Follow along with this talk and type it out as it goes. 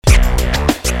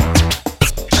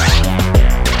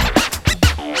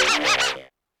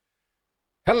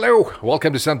Hello,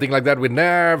 welcome to Something Like That with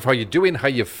Nav. How you doing? How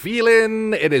you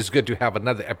feeling? It is good to have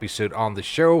another episode on the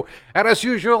show. And as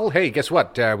usual, hey, guess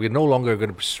what? We're no longer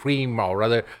going to stream or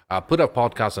rather put our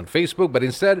podcast on Facebook, but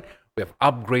instead we have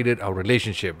upgraded our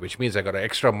relationship, which means I got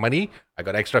extra money. I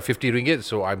got extra 50 ringgit,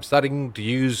 so I've started to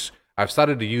use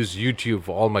YouTube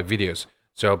for all my videos.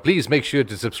 So please make sure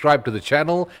to subscribe to the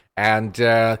channel and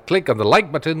click on the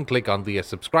like button, click on the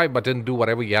subscribe button, do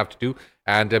whatever you have to do,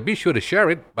 and be sure to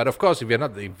share it. But of course, if you're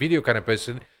not the video kind of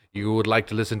person, you would like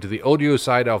to listen to the audio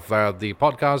side of the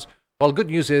podcast, well, good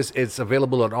news is it's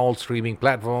available on all streaming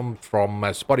platforms from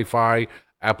Spotify,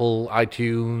 Apple,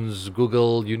 iTunes,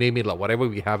 Google, you name it, like whatever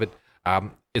we have it,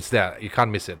 it's there. You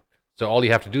can't miss it. So all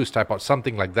you have to do is type out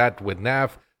Something Like That with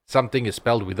Nav. Something is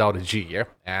spelled without a G, yeah?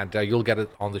 And you'll get it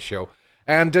on the show.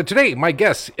 And today, my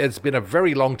guest, it's been a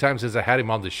very long time since I had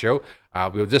him on the show.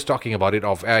 We were just talking about it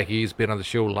off air. He's been on the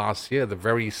show last year, the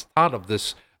very start of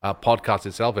this podcast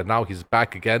itself, and now he's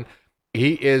back again.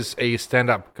 He is a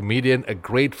stand-up comedian, a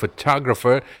great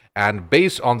photographer, and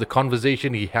based on the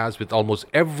conversation he has with almost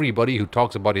everybody who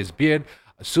talks about his beard,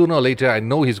 sooner or later, I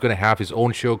know he's going to have his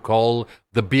own show called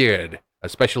The Beard, a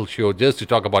special show just to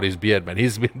talk about his beard, man.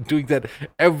 He's been doing that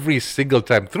every single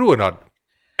time, through or not.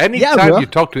 Anytime you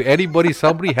talk to anybody,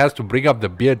 somebody has to bring up the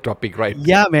beard topic, right?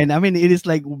 Yeah, man. I mean, it is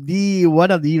like one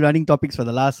of the running topics for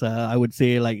the last, I would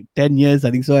say, like 10 years.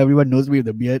 I think so. Everyone knows me with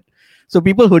the beard. So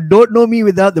people who don't know me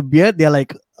without the beard, they're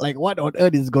like what on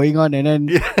earth is going on? And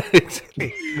then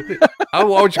I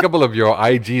watch a couple of your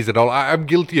IGs and all. I'm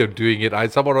guilty of doing it. I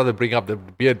somehow or other bring up the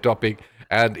beard topic,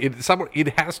 and it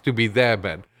has to be there,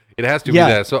 man. It has to be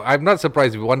there. So I'm not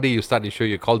surprised if one day you start to show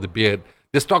you call the beard.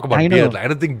 Just talk about beard,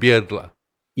 anything beard.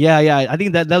 Yeah. I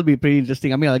think that'll be pretty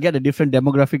interesting. I mean, I'll get a different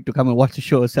demographic to come and watch the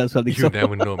show as well. You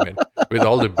never know, man. With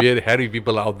all the beard, hairy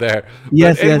people out there.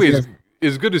 Yes, but anyways, yes.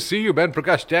 It's good to see you, man.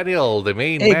 Prakash Daniel, the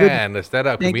main man, the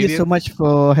stand-up comedian. Thank you so much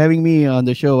for having me on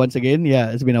the show once again.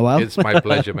 Yeah, it's been a while. It's my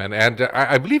pleasure, man. And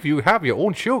I believe you have your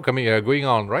own show going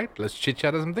on, right? Let's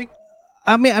chit-chat or something.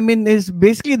 I mean, it's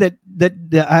basically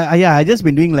I just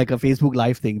been doing like a Facebook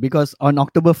Live thing because on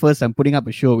October 1st, I'm putting up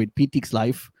a show with PTX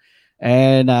Live.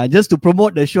 And just to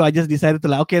promote the show, I just decided to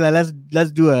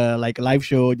let's do a live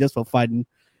show just for fun.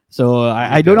 So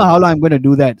I don't know how long I'm going to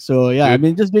do that. So yeah, Dude, I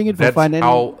mean, just doing it for fun. That's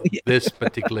how this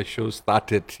particular show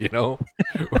started, you know.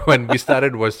 When we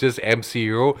started was just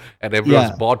MCO and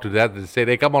everyone's bored to that. They said,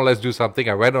 hey, come on, let's do something.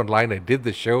 I went online, I did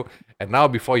the show. And now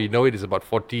before you know it, it's about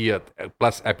 40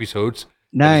 plus episodes.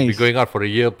 Nice. It's been going on for a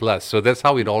year plus. So that's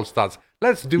how it all starts.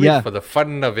 Let's do it for the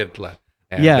fun of it.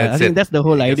 And I think that's the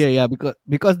whole idea. Yeah,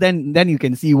 because then you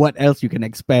can see what else you can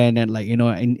expand and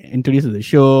introduce to the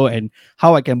show and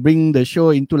how I can bring the show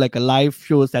into like a live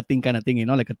show setting kind of thing,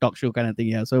 like a talk show kind of thing.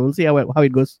 Yeah, so we'll see how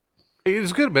it goes.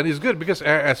 It's good, man. It's good because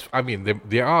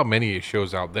there are many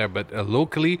shows out there, but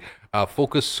locally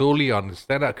focused solely on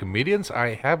stand-up comedians,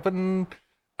 I haven't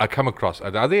come across.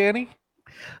 Are there any?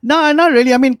 No, not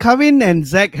really. I mean, Kevin and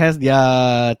Zach has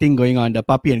their thing going on, the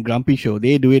Puppy and Grumpy show.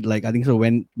 They do it I think so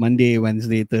when Monday,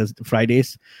 Wednesday, Thursday,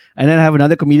 Fridays. And then I have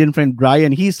another comedian friend,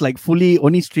 Brian. He's fully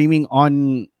only streaming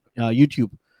on YouTube.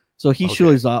 So his show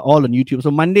is all on YouTube. So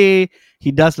Monday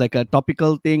he does a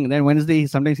topical thing. And then Wednesday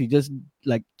sometimes he just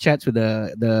chats with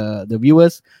the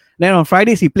viewers. Then on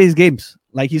Fridays he plays games.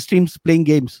 He streams playing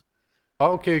games.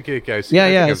 Okay. I see.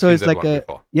 Yeah. So it's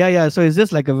So it's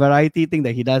just a variety thing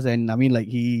that he does, and I mean,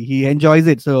 he enjoys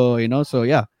it. So so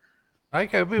yeah.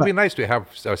 It would be nice to have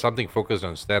something focused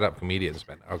on stand-up comedians,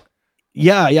 man.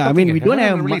 Yeah. I mean, we don't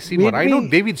have really seen one. I know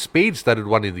David Spade started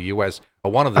one in the US,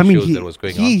 or one of the shows that was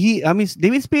going on. I mean,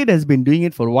 David Spade has been doing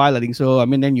it for a while, I think so. I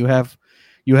mean, then you have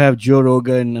Joe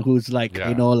Rogan, who's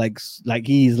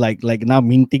he's now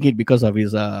minting it because of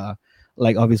his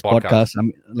of his podcast.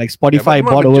 Spotify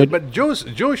bought over. But Joe's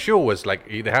show was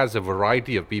it has a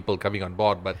variety of people coming on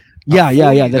board, but that's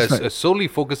right. Solely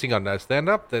focusing on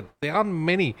stand-up, that there aren't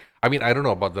many. I mean, I don't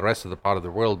know about the rest of the part of the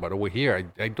world, but over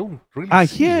here, I don't really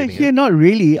see any. Here, not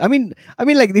really. I mean,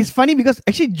 it's funny because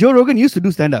actually Joe Rogan used to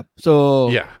do stand-up.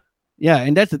 So yeah,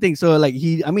 and that's the thing. So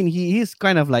he's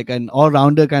kind of an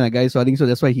all-rounder kind of guy. So I think so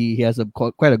that's why he has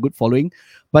quite a good following.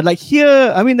 But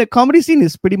here, I mean, the comedy scene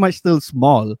is pretty much still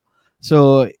small.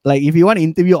 So, if you want to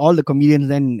interview all the comedians,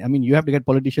 then I mean, you have to get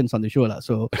politicians on the show,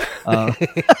 So,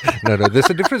 no, there's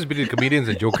a difference between comedians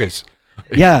and jokers.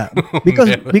 Yeah, because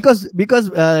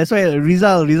that's why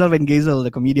Rizal Van Gazel,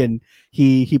 the comedian,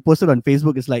 he posted on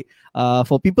Facebook. It's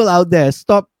for people out there,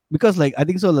 stop, because I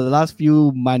think so the last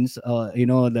few months,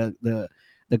 the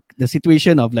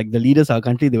situation of the leaders of our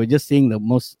country, they were just saying the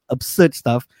most absurd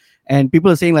stuff, and people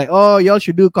are saying oh, y'all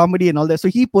should do comedy and all that. So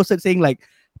he posted saying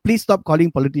please stop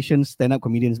calling politicians stand-up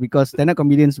comedians, because stand-up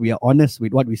comedians, we are honest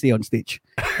with what we say on stage,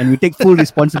 and we take full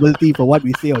responsibility for what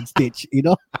we say on stage.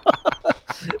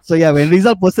 So yeah, when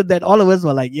Rizal posted that, all of us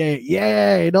were like, yeah,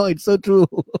 it's so true.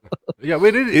 Yeah,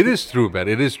 but it is true, man.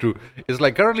 It is true. It's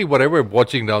like currently whatever I'm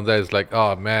watching down there is like,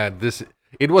 oh man,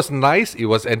 it was nice, it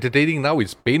was entertaining. Now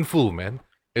it's painful, man.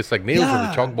 It's like nails on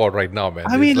the Yeah. chalkboard right now, man.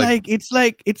 I mean, It's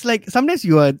it's like sometimes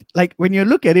you are like, when you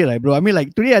look at it, right, bro. I mean,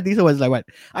 like today, I think so was like what?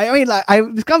 I mean, like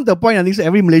it's come to the point. I think so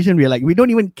every Malaysian, we're like, we don't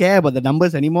even care about the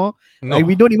numbers anymore. no, Like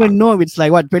we don't even know if it's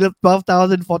like what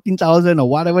 12,000, 14,000 or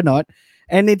whatever not.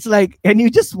 And it's like, and you're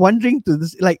just wondering to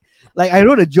this, like I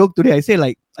wrote a joke today. I say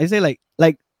like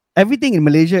everything in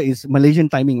Malaysia is Malaysian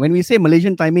timing. When we say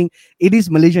Malaysian timing, it is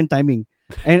Malaysian timing,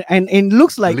 and it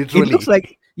looks like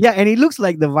Literally. yeah, and it looks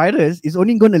like the virus is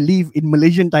only going to leave in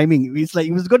Malaysian timing. It's like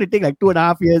it was going to take like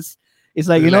 2.5 years. It's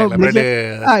like, Malaysia,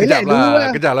 Kejap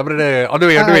lah, brother. On the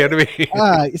way.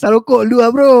 Sarokok lu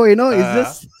lah, bro. It's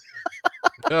just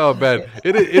Oh man,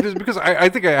 it is because I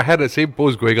think I had the same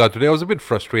post going on today. I was a bit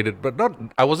frustrated, but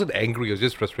I wasn't angry. I was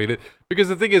just frustrated because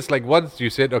the thing is, like, once you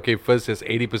said, okay, first it's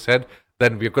 80%,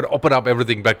 then we're going to open up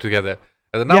everything back together,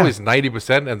 and then now Yeah. it's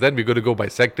 90%, and then we're going to go by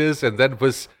sectors, and then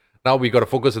first now we got to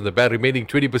focus on the bad remaining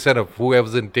 20% of who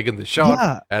hasn't taken the shot,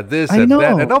 Yeah, and this I and that,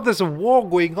 know. and now there's a war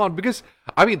going on because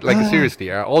I mean, like, Ah.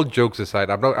 seriously, all jokes aside,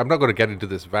 I'm not going to get into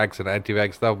this vax and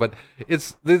anti-vax stuff, but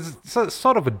there's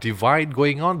sort of a divide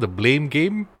going on, the blame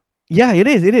game. Yeah, it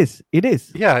is.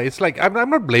 Yeah, it's like I'm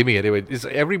not blaming it anyway. It's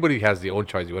everybody has their own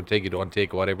choice. You want to take, you don't want to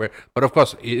take, whatever. But of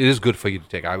course, it is good for you to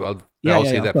take. I'll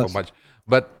say of that for course. much.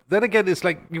 But then again, it's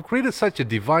like you created such a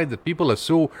divide that people are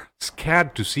so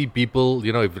scared to see people.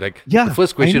 If like Yeah, the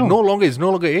first I question know. is no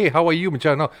longer, hey, how are you,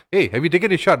 Macha? No, hey, have you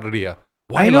taken a shot already?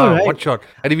 Why I know, lah? right? What shot?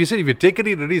 And if you you've taken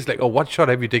it already, it's like, oh, what shot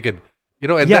have you taken?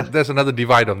 And Yeah. there's another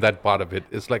divide on that part of it.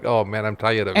 It's like, oh man, I'm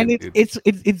tired of And it.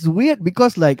 it's weird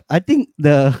because, like, I think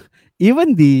the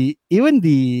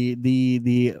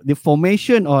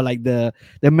formation, or like the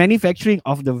manufacturing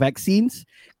of the vaccines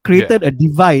created a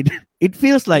divide. It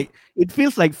feels like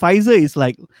Pfizer is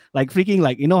like freaking,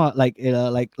 like,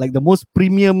 like the most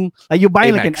premium, like you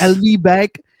buy like an Amex. LV bag,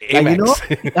 like,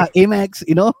 Amex.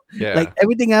 Amex, Yeah. like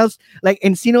everything else, like,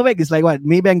 and Sinovac is like what,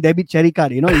 Maybank debit cherry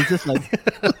card, it's just like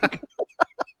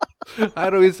I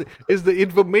don't know. It's the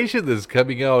information that's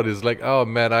coming out is like, oh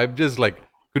man, I'm just like,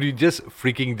 could you just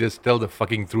freaking just tell the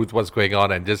fucking truth what's going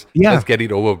on and just Yeah. let's get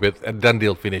it over with and done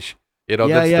deal finish. Yeah,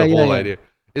 That's yeah, the yeah, whole yeah. idea.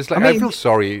 It's like I I mean- feel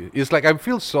sorry. It's like I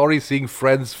feel sorry seeing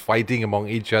friends fighting among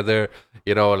each other.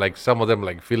 Like some of them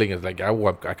like feeling is like,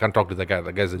 I can't talk to that guy.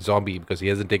 That guy's a zombie because he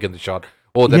hasn't taken the shot.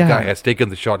 Oh, that Yeah. guy has taken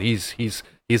the shot. He's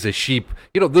a sheep.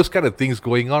 Those kind of things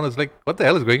going on. It's like, what the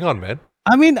hell is going on, man?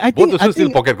 I mean, I Both think, those are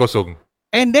still pocket kosong.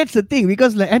 and that's the thing,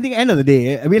 because like at the end of the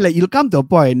day, I mean, like, you'll come to a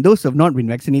point, those who have not been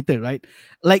vaccinated, right?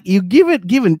 Like, you give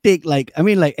and take, like, I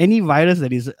mean, like, any virus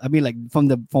that is, I mean, like, from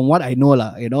what I know,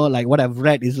 lah, like what I've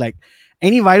read is like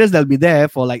any virus that'll be there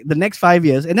for like the next 5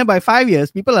 years, and then by 5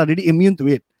 years, people are already immune to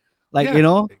it. Like,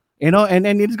 Yeah.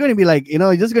 and it's going to be like,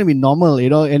 it's just going to be normal,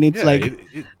 and it's Yeah, like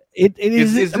it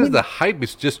is. it's I just mean, the hype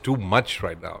is just too much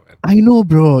right now, man. I know,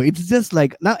 bro. It's just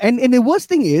like now, and the worst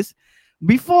thing is,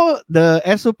 before the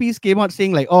SOPs came out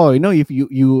saying like, oh, if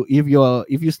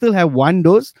you still have one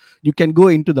dose, you can go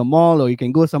into the mall, or you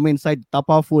can go somewhere inside,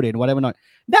 tapao food and whatever not.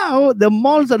 Now the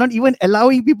malls are not even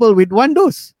allowing people with one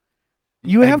dose.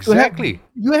 You have Exactly.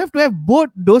 to have both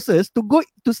doses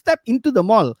to step into the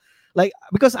mall. Like,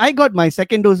 because I got my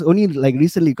second dose only like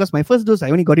recently, because my first dose I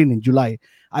only got it in July.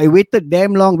 I waited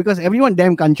damn long because everyone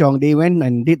damn kanchong. They went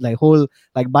and did like whole,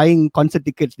 like, buying concert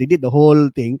tickets. They did the whole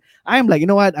thing. I'm like, you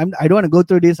know what? I don't want to go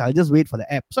through this. I'll just wait for the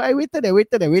app. So I waited.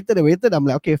 I'm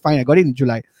like, okay, fine. I got it in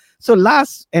July. So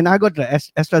and I got the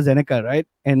AstraZeneca, right?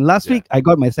 And last Yeah. week I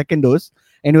got my second dose,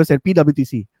 and it was at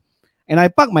PWTC. And I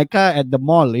parked my car at the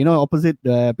mall, opposite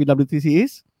the PWTC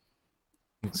is.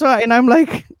 So I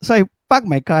parked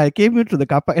my car. I came into the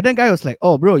car park, and then guy was like,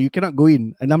 "Oh, bro, you cannot go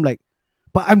in." And I'm like,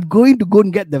 "But I'm going to go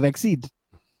and get the vaccine."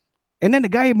 And then the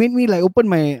guy made me like open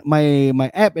my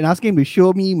app and ask him to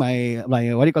show me my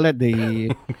what do you call it,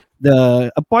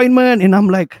 the appointment. And I'm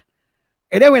like,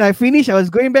 and then when I finished, I was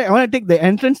going back. I want to take the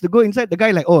entrance to go inside. The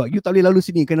guy like, "Oh, you tak boleh lalu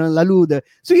sini, kena lalu the."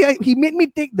 So he made me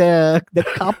take the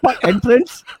car park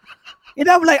entrance. And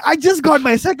I'm like, I just got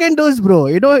my second dose, bro.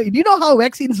 Do you know how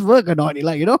vaccines work or not?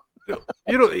 Like,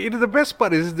 The best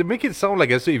part is they make it sound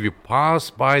like as if you pass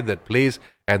by that place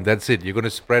and that's it. You're going to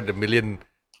spread a million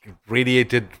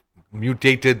radiated,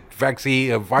 mutated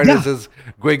vaccine viruses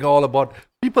going all about.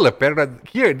 People are paranoid.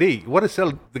 Here, they want to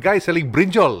sell. The guy selling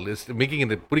brinjal is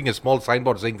putting a small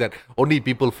signboard saying that only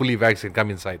people fully vaccinated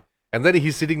come inside. and then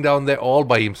he's sitting down there all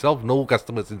by himself, no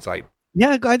customers inside.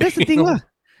 Yeah, that's the You thing, know? lah.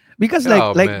 Because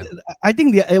Oh, like man. I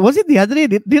think was it the other day?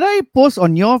 Did I post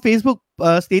on your Facebook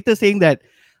status saying that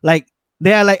like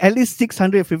there are like at least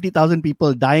 650,000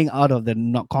 people dying out of the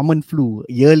common flu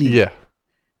yearly Yeah,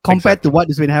 compared to exactly. what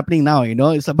has been happening now, you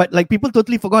know? But like people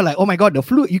totally forgot, like, oh my god, the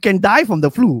flu, you can die from the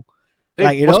flu. Hey,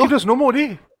 Like, you know? mosquitoes, no more,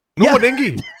 eh? No Yeah. more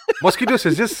dengue. Mosquitoes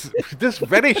has just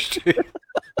vanished.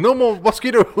 No more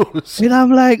mosquitoes. And I'm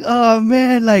like, oh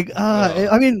man, like, Oh.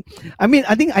 I mean,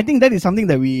 I think that is something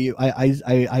that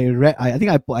I read. I think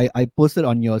I posted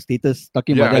on your status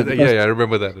talking Yeah, about that because, I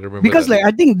remember that. I remember because that. like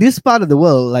I think this part of the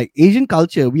world, like Asian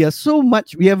culture, we are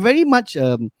very much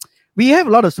we have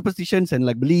a lot of superstitions and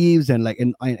like beliefs and like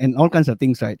and all kinds of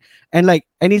things, right? And like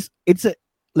and it's a,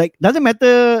 like doesn't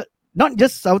matter, not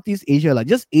just Southeast Asia, like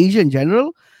just Asia in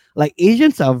general. Like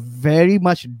Asians are very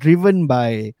much driven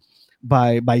by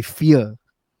fear.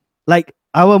 Like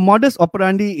our modus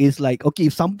operandi is like, okay,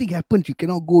 if something happens, you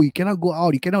cannot go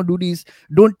out, you cannot do this,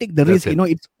 don't take the That's risk. You it. know,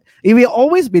 we've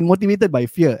always been motivated by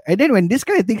fear. And then when this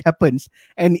kind of thing happens,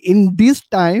 and in this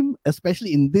time,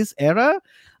 especially in this era,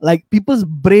 like people's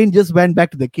brain just went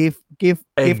back to the cave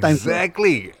times.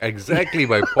 Exactly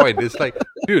my point. It's like,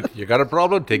 dude, you got a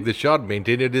problem, take the shot,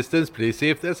 maintain your distance, play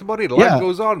safe. That's about it. Life Yeah.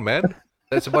 goes on, man.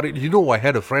 That's about it. You know, I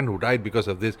had a friend who died because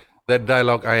of this. That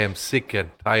dialogue, I am sick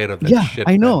and tired of that Yeah, shit.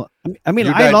 I man. know. I mean,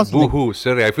 You I died, lost like, boo-hoo.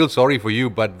 Sorry, I feel sorry for you.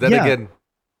 But then Yeah. again,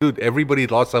 dude, everybody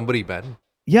lost somebody, man.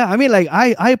 yeah, I mean, like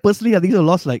I personally, I think I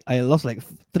lost like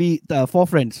four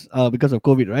friends because of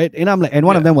COVID, right? And I'm like, and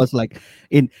one of Yeah. them was like,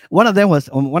 one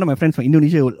of my friends from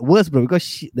Indonesia, worse, bro,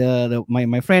 because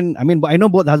my friend, I mean, I know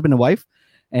both husband and wife,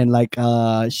 and like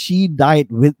she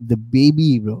died with the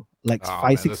baby, bro, like Oh,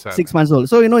 five man, that's sad, 6 man. months old.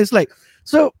 So you know, it's like,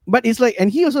 so, but it's like,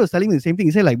 and he also was telling me the same thing.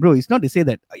 He said like, bro, it's not to say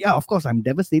that, yeah, of course I'm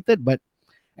devastated, but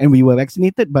and we were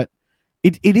vaccinated, but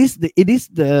the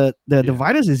Yeah.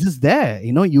 virus is just there,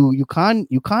 you know. You can't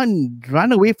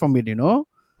run away from it, you know.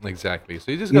 Exactly.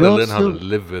 So you just You got to know, learn how to so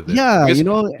live with it. yeah, Because you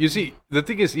know. you see, the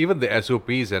thing is, even the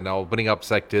SOPs and now opening up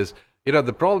sectors, you know,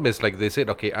 the problem is like they said,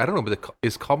 okay, I don't know, but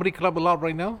is Comedy Club allowed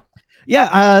right now?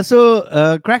 Yeah, so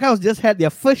Crack House just had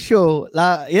their first show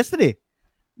yesterday.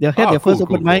 They had their first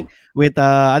open mic with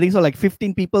I think so like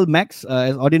 15 people max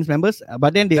as audience members.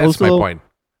 But then they That's my also, point.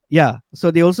 yeah, so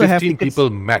they also have 15 tickets.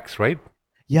 people max, right?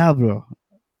 Yeah, bro.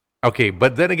 Okay,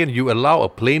 but then again, you allow a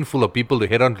plane full of people to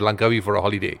head on to Langkawi for a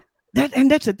holiday.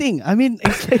 That's the thing. I mean,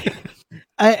 it's like,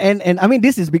 and I mean,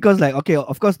 this is because like, okay,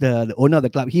 of course the owner of the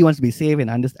club, he wants to be safe and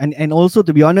understand, and also,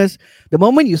 to be honest, the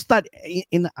moment you start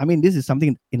I mean, this is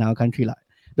something in our country, like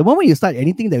the moment you start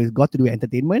anything that has got to do with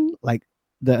entertainment, like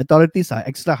the authorities are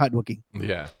extra hardworking.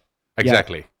 Yeah,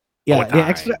 exactly. Yeah,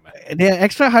 they're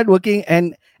extra hardworking,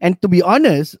 and to be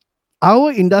honest,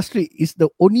 our industry is the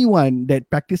only one that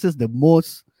practices the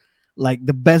most, like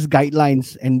the best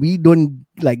guidelines, and we don't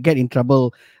like get in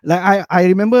trouble. Like I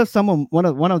remember one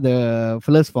of the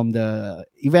fellas from the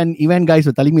event guys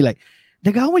were telling me like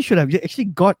the government should have actually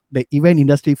got the event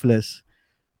industry fellas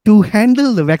to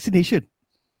handle the vaccination.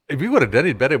 We would have done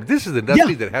it better. But this is the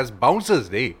industry that has bouncers,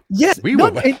 eh? Yes, We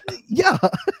not, were. yeah.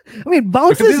 I mean,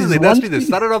 bouncers This is the is one industry that thing.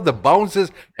 started off the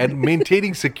bouncers and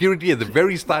maintaining security at the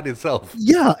very start itself.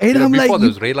 Yeah, and You know, I'm before like, there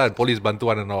was Rela and Police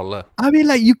Bantuan and all. I mean,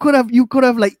 like you could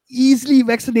have like easily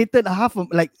vaccinated half of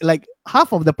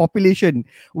half of the population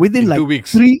within In like 2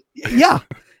 weeks. 3. Yeah,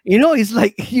 you know, it's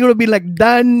like you would be like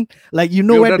done, like you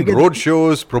know We've where to done get. road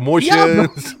shows,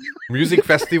 promotions, bro. music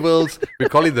festivals. We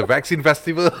call it the vaccine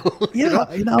festival. Yeah, You know,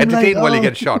 and I'm entertain like, while you oh.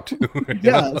 get shot. You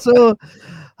Yeah, know? so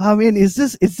I mean, it's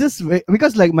just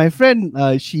because like my friend,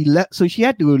 she left, so she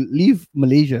had to leave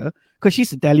Malaysia because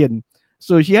she's Italian.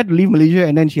 So she had to leave Malaysia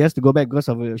and then she has to go back because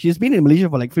of she's been in Malaysia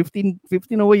for like 15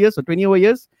 over years or 20 over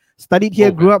years, studied here,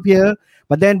 Oh, grew man. up here,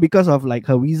 but then because of like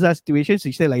her visa situation,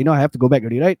 she said like, you know, I have to go back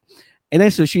already, right? And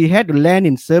then so she had to land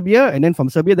in Serbia, and then from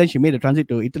Serbia, then she made a transit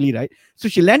to Italy, right? So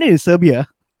she landed in Serbia.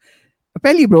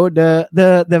 Apparently, bro, the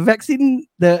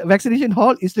vaccination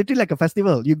hall is literally like a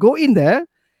festival. You go in there,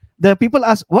 the people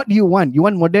ask, what do you want? You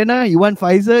want Moderna? You want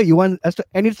Pfizer? You want Astra?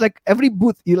 And it's like every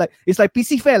booth, you like, it's like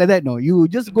PC fair like that. No, you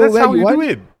just go That's where how you you want. do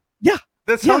it. Yeah,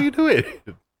 That's yeah. how you do it.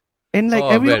 And like Oh,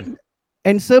 everyone, man.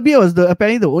 and Serbia was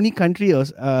apparently the only country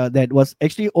that was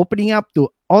actually opening up to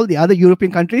all the other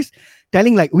European countries,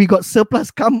 telling like, we got surplus,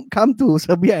 come to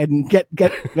Serbia and get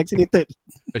vaccinated.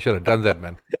 I should have done that,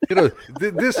 man. You know,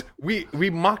 we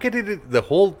marketed it, the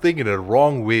whole thing in a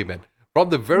wrong way, man. From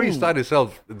the very start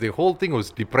itself, the whole thing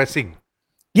was depressing.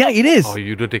 Yeah, it is. Oh,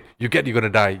 you don't take. You're gonna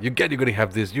die. You're gonna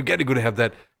have this. You're gonna have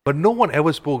that. But no one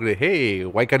ever spoke that, hey,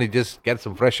 why can't you just get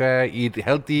some fresh air, eat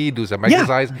healthy, do some Yeah,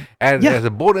 exercise, and yeah. as a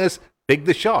bonus, take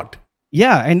the shot.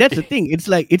 Yeah, and that's the thing. It's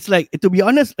like to be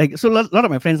honest, like so a lot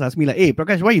of my friends ask me like, "Hey,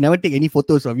 Prakash, why you never take any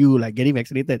photos of you like getting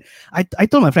vaccinated?" I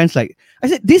told my friends like, I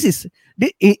said, "This is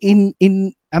in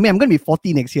I mean, I'm gonna be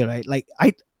 40 next year, right?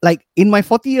 Like in my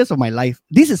 40 years of my life,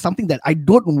 this is something that I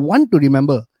don't want to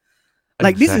remember.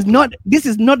 Like Exactly. this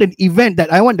is not an event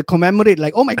that I want to commemorate.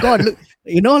 Like, oh my god, look,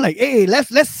 like, hey,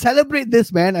 let's celebrate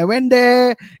this, man. I went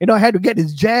there, I had to get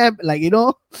this jab, like,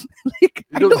 like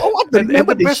You I know, don't want to and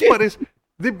remember the this best shit. part is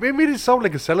they made it sound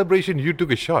like a celebration. You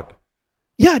took a shot,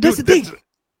 Yeah, that's the dude. thing.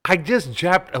 I just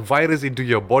jabbed a virus into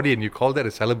your body, and you call that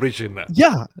a celebration?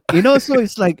 Yeah, so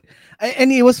it's like,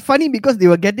 and it was funny because they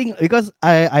were getting, because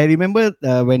I remember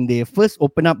when they first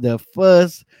opened up the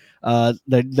first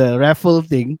the raffle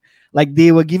thing, like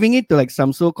they were giving it to like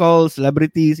some so-called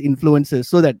celebrities, influencers,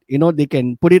 so that they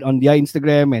can put it on their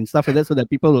Instagram and stuff like that, so that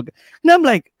people will. And I'm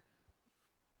like,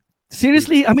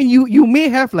 seriously, I mean, you may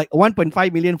have like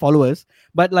 1.5 million followers,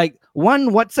 but like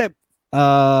one WhatsApp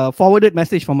forwarded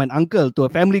message from an uncle to a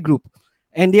family group,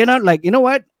 and they're not like,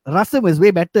 what, rasam is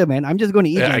way better, man. I'm just going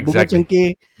to eat Yeah, like bunga exactly.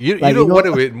 chengke, You like know what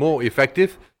a way more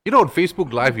effective? You know, on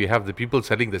Facebook Live, you have the people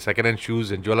selling the second-hand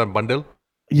shoes and Jolan bundle.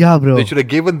 yeah, They bro, should have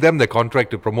given them the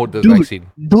contract to promote this dude, vaccine.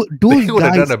 They those would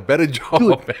have done guys, a better dude,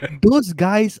 job, man. those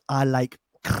guys are like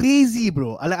crazy,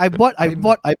 bro. I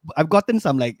know. I've gotten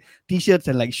some like t-shirts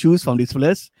and like shoes from these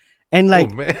fellas, and Oh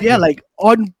like they are man. like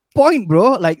on point,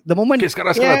 bro. Like the Okay, moment,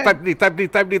 sekarang yeah. type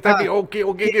ni. Okay,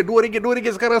 okay. Dua ringgit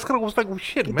sekarang. I was like, oh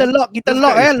shit, Kita man. lock, kita This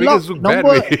lock, guy is making lock us look bad,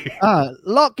 nombor, way.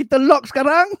 lock, kita lock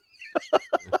sekarang.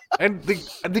 And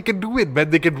they can do it,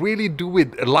 man. They can really do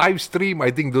it. A live stream,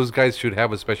 I think those guys should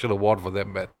have a special award for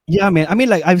them, man. Yeah, man. I mean,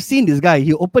 like I've seen this guy.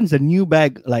 He opens a new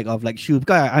bag like of like shoes.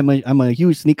 Because I'm a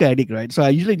huge sneaker addict, right? So I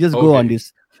usually just go on Okay.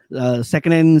 this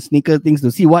secondhand sneaker things to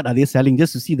see what are they selling,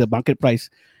 just to see the market price.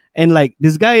 And like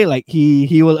this guy, like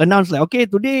he will announce like, okay,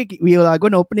 today we are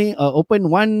going to open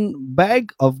one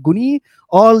bag of Guni,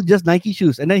 all just Nike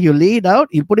shoes, and then he'll lay it out.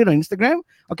 He'll put it on Instagram.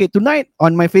 Okay, tonight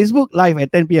on my Facebook live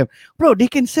at 10 p.m. Bro, they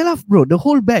can sell off, bro, the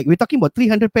whole bag. We're talking about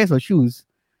 300 pairs of shoes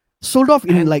sold off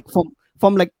in And like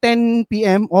from like 10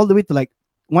 p.m. all the way to like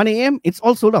 1 a.m. It's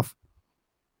all sold off.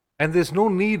 there's no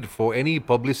need for any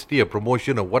publicity or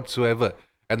promotion or whatsoever.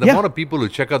 And the Yeah, amount of people who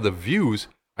check out the views,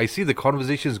 I see the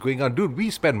conversations going on. Dude, we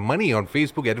spend money on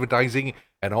Facebook advertising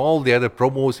and all the other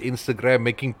promos, Instagram,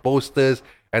 making posters.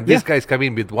 And yeah, this guy's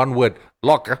coming with one word,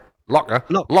 locker, locker,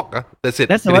 look, locker. That's it.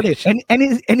 that's about it. Finish.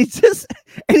 And it's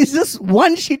just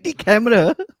one shitty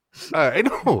camera, I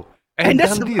know. and And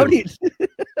that's done about deal.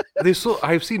 it.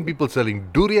 I've seen people selling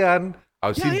durian.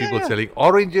 I've Yeah, seen yeah, people yeah. selling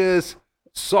oranges,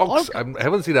 All socks. I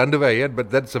haven't seen underwear yet,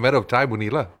 but that's a matter of time,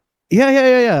 Unila.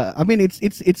 yeah. I mean, it's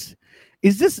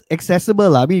just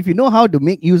accessible. I mean, if you know how to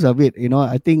make use of it,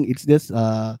 I think it's just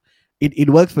it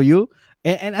works for you.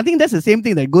 And I think that's the same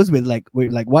thing that goes with like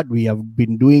what we have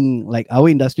been doing, like our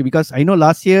industry. Because I know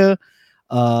last year,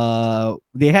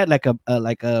 they had like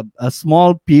a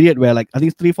small period where like I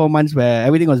think 3-4 months where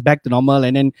everything was back to normal,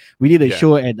 and then we did a Yeah.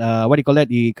 show at what do you call that,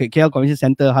 the KL Convention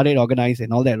Center, Harriet organized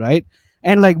and all that, right?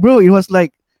 And like, bro, it was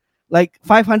like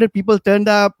 500 people turned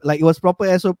up, like it was proper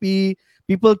SOP.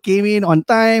 People came in on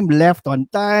time, left on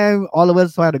time, all of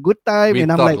us had a good time, We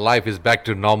and I'm thought like, life is back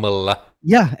to normal.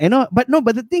 yeah, but no,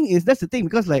 but the thing is, that's the thing,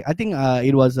 because like I think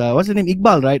it was what's his name,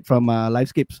 Iqbal, right, from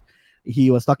Livescapes.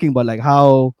 He was talking about like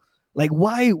how, like,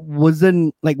 why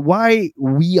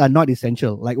we are not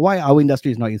essential, like why our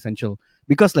industry is not essential,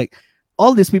 because like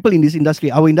all these people in this industry,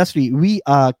 our industry, we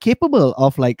are capable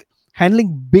of like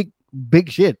handling big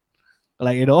shit,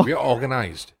 like We are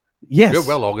organized. yes, We're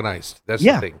well organized. That's the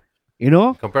yeah, thing.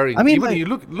 I Comparing, mean, even like, you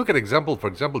look at example, for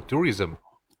example, tourism.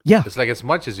 yeah, It's like as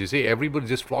much as you say, everybody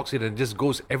just flocks in and just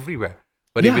goes everywhere.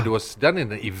 But if yeah, it was done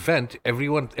in an event,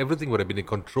 everything would have been in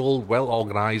control, well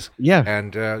organized, yeah.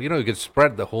 and you could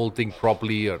spread the whole thing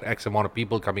properly. Or X amount of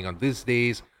people coming on these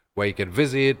days where you can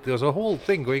visit. There's a whole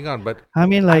thing going on, but I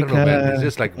mean, I don't like, know, man. It's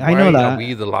just like, I know why are that.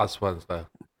 we the last ones?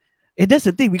 That's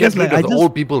the thing, because Get like rid of I the just,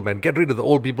 old people, man. Get rid of the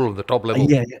old people on the top level.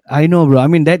 yeah, I know, bro. I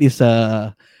mean, that is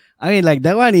I mean, like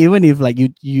that one. Even if like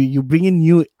you bring in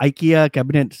new IKEA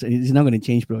cabinets, it's not going to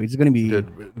change, bro. It's going to be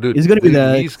Dude, it's going to be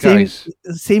the these guys,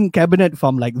 same cabinet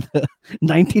from like the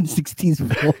 1960s,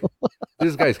 bro.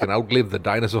 these guys can outlive the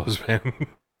dinosaurs, man.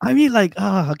 I mean, like,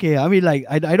 okay. I mean, like,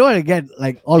 I don't want to get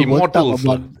like all worked up Immortals,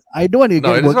 about. lah. I don't want to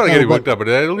No, get it's worked not up getting about. worked up, but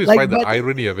I always Like, find the but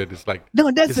irony of it. It's like,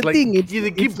 no, that's the thing. they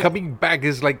keep It's coming back.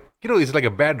 It's like, it's like a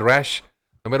bad rash.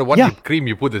 No matter what yeah, cream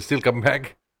you put, they still come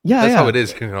back. Yeah, That's how yeah. it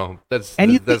is, you know.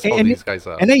 And you That's think, how these guys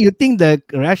are. and then you think the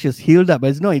rash is healed up,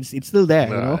 but it's no, it's still there.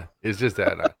 You know. Nah, it's just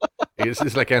that.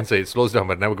 It's like cancer. It slows down,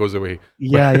 but never goes away. But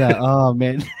Yeah, yeah. Oh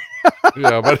man.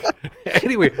 yeah, but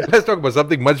anyway, let's talk about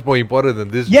something much more important than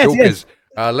this Yes, joke yes. is.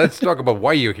 Let's talk about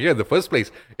why you're here in the first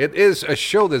place. It is a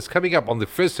show that's coming up on the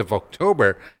 1st of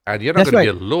October, and you're not That's going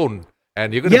to right. be alone.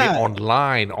 And you're going to be Yeah,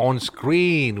 online, on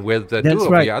screen with two that's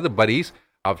of right. your other buddies.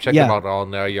 I've checked them Yeah. out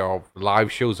on your live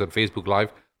shows on Facebook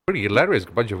Live. Pretty hilarious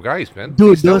bunch of guys, man.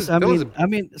 Dude, Please tell those us. Tell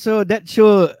us. so that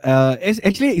show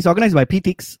it's organized by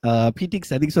PTX.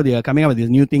 PTX, I think so. They are coming up with this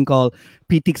new thing called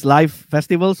PTX Live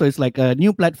Festival. So it's like a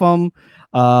new platform.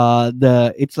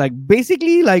 It's like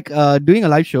basically like doing a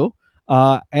live show.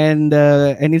 And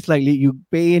it's like you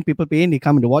pay in, people pay in, they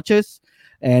come and watch us.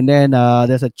 And then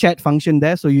there's a chat function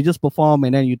there, so you just perform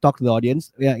and then you talk to the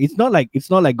audience. Yeah, it's not like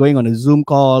going on a Zoom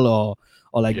call or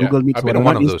like Yeah, Google Meets. I've been Whatever.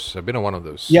 on one of those. I've been on one of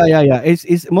those. Yeah, yeah, yeah.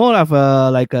 It's more of a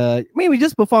like a maybe we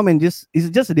just perform and just it's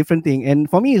just a different thing. And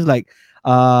for me, it's like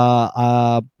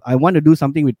I want to do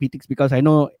something with PTX because I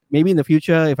know maybe in the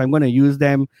future if I'm going to use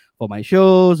them for my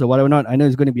shows or whatever not, I know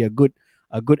it's going to be a good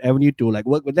avenue to like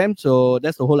work with them. So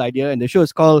that's the whole idea. And the show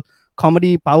is called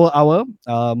Comedy Power Hour.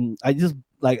 I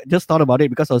just thought about it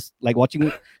because I was like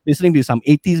listening to some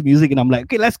 80s music, and I'm like,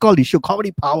 okay, let's call this show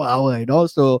Comedy Power Hour, you know.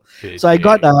 So I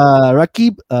got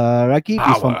Rakib.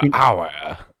 Rakib is from Hour.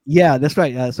 yeah, that's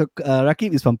right.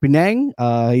 Rakib is from Penang.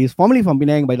 He's formerly from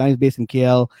Penang, but now he's based in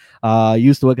KL.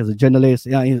 Used to work as a journalist.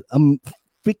 Yeah, he's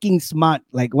freaking smart,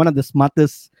 like one of the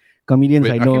smartest comedians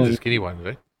Wait, I know. Akim's the skinny one,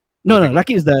 right? No, the big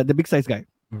Rakib is the big size guy.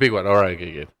 Big one. All right,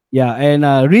 okay. Yeah, and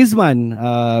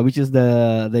Rizwan, which is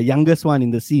the youngest one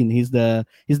in the scene. He's the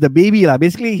baby lah.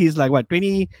 Basically, he's like what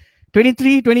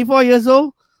 23, 24 years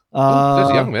old. Oh,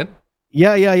 that's young, man.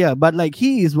 Yeah. But like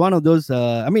he is one of those.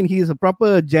 I mean, he is a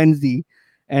proper Gen Z,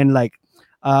 and like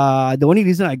the only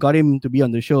reason I got him to be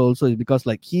on the show also is because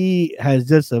like he has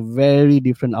just a very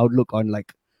different outlook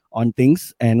on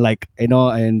things, and like you know,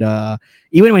 and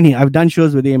even when I've done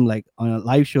shows with him like on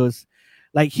live shows,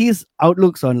 like his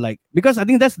outlooks on like, because I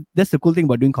think that's the cool thing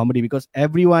about doing comedy, because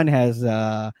everyone has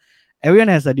a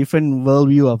different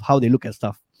worldview of how they look at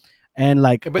stuff. And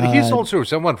like But he's also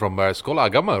someone from Sekolah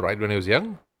Agama, right? When he was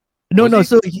young. no, Was no. he?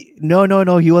 So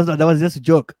he was not. That was just a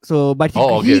joke. So, but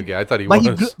Okay. I thought he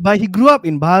was. but he grew up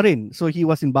in Bahrain. So he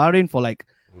was in Bahrain for like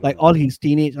all his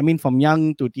teenage. I mean, from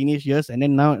young to teenage years, and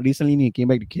then now recently he came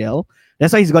back to KL.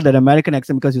 That's why he's got that American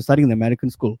accent, because he's studying in the American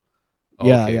school.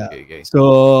 Yeah, Okay, yeah. okay.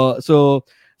 So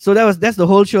that's the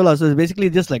whole show. So it's basically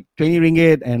just like 20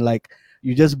 ringgit, and like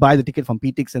you just buy the ticket from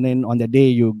PTX, and then on the day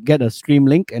you get a stream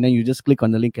link, and then you just click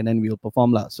on the link, and then we'll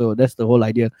perform lah. So that's the whole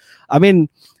idea. I mean,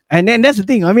 and then that's the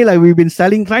thing. I mean, like we've been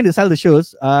trying to sell the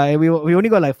shows. We only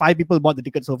got like 5 people bought the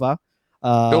ticket so far.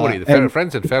 Don't worry, the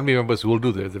friends and family members will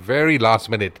do the very last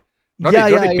minute. Not Yeah,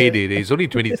 a yeah, payday. It's only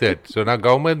 23rd. So now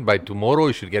government by tomorrow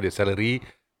you should get a salary.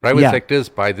 Private Yeah. sectors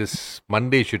by this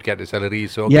Monday should get a salary.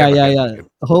 So Yeah.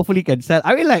 Hopefully can sell.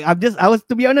 I mean, like I was,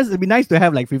 to be honest, it'd be nice to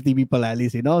have like 50 people at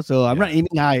least, you know. So I'm not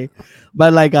aiming high,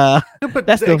 but like No, but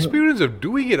that's the experience of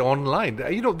doing it online,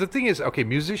 you know, the thing is, okay,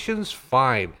 musicians,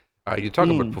 fine. You talk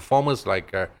about performers,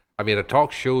 like, a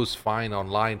talk show's fine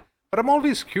online. But I'm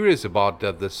always curious about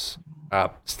this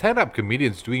stand-up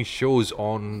comedians doing shows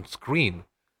on screen.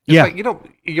 It's Yeah. like, you know,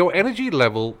 your energy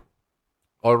level,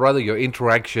 or rather your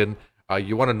interaction,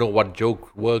 you want to know what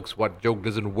joke works, what joke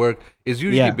doesn't work, is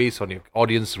usually Yeah. based on your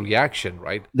audience reaction,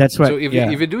 right? That's right. So if yeah.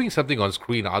 you're doing something on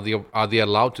screen, are they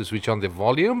allowed to switch on their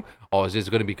volume, or is this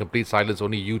going to be complete silence,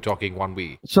 only you talking one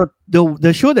way? So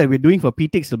the show that we're doing for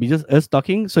PTX will be just us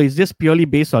talking. So it's just purely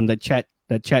based on the chat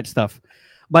stuff.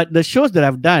 But the shows that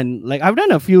I've done, like I've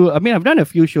done a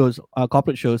few shows,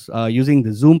 corporate shows, using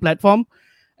the Zoom platform.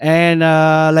 And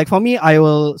like for me,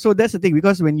 so that's the thing,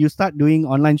 because when you start doing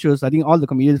online shows, I think all the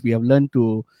comedians, we have learned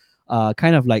to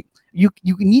kind of like, you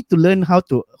need to learn how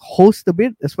to host a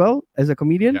bit as well as a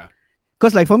comedian. Yeah.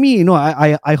 Because like for me, you know,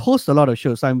 I host a lot of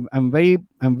shows. So I'm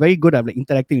very good at like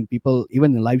interacting with people,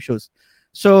 even in live shows.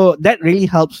 So that really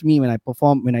helps me when I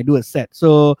perform, when I do a set.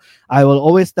 So I will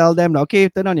always tell them, okay,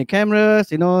 turn on your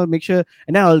cameras, you know, make sure,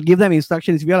 and then I'll give them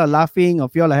instructions. If you all are laughing, or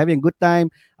if you all are having a good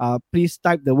time, please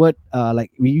type the word,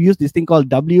 like we use this thing called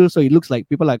W, so it looks like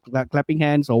people are clapping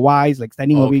hands, or Y's, like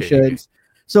standing ovations.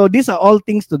 So these are all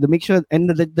things to make sure,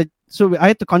 and so I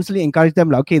have to constantly encourage them,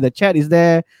 like, okay, the chat is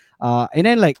there, and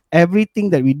then like everything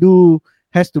that we do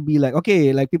has to be like,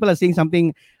 okay, like people are saying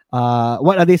something,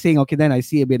 what are they saying? Okay, then I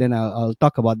see a bit, and I'll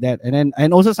talk about that.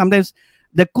 And also sometimes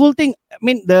the cool thing, I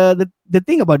mean, the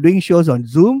thing about doing shows on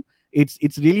Zoom,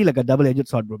 it's really like a double-edged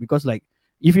sword, bro, because like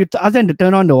if you ask them to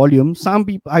turn on the volume, some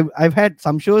people I've had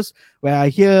some shows where I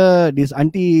hear this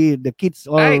auntie, the kids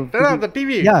all Hey, turn on the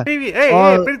TV. yeah, TV. Hey,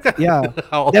 all, Pritka. yeah.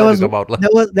 How There old was is about?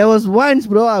 there was once,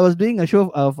 bro. I was doing a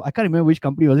show of I can't remember which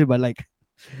company was it, but like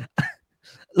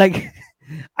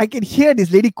I can hear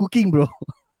this lady cooking, bro.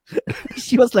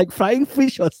 She was like frying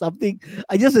fish or something.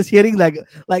 I just was hearing like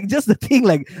just the thing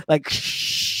like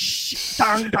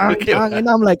tang tang Okay. tang, and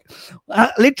I'm like,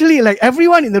 literally like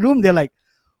everyone in the room, they're like,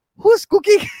 who's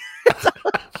cooking?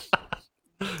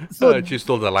 So She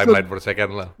stole the limelight for a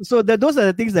second. lah. so those are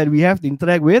the things that we have to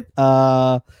interact with.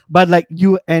 But like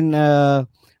you and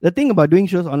the thing about doing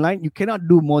shows online, you cannot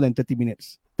do more than 30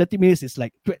 minutes. 30 minutes is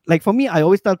like for me, I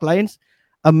always tell clients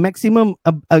a maximum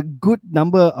a good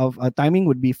number of timing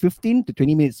would be 15 to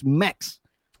 20 minutes max.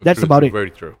 That's True, about true, it.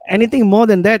 Very true. Anything more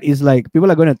than that is like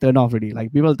people are going to turn off already.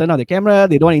 Like people turn off the camera,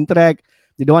 they don't want to interact,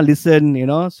 they don't want to listen, you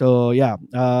know. So yeah.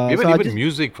 Even so I even just-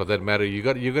 music for that matter, you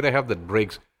got to have that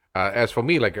breaks. As for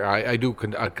me, like I do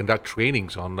conduct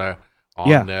trainings on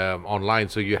online,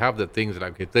 so you have the things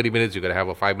like okay, 30 minutes, you got to have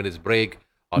a 5 minutes break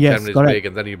or Yes, 10 minutes correct. break,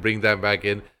 and then you bring them back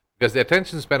in because the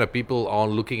attention span of people on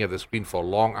looking at the screen for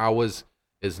long hours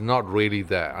is not really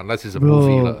there unless it's a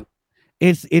movie. Bro, lah.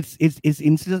 it's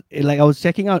like I was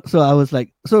checking out, so I was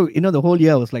like, so the whole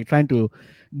year I was like trying to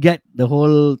get the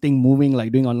whole thing moving,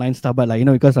 like doing online stuff, but like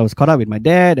because I was caught up with my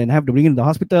dad and have to bring him to the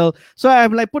hospital, so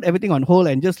I've like put everything on hold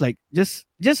and just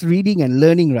reading and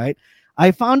learning, right?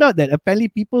 I found out that apparently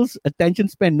people's attention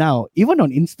span now, even on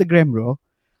Instagram, bro,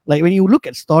 like when you look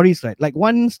at stories, right, like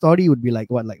one story would be like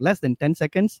what, like less than 10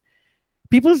 seconds.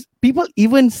 People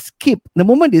even skip the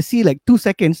moment they see like 2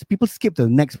 seconds, people skip to the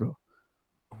next, bro.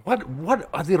 What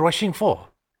are they rushing for?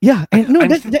 Yeah, and no, I'm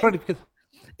that's still trying to- because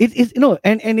it's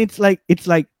and it's like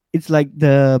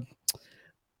the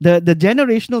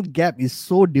generational gap is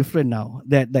so different now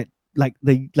that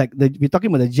we're talking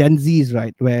about the Gen Zs,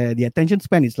 right, where the attention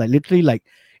span is like literally like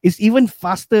it's even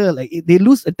faster, like they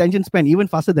lose attention span even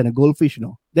faster than a goldfish,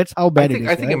 that's how bad it is.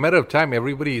 I think a right? matter of time,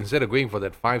 everybody instead of going for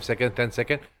that 5 second, 10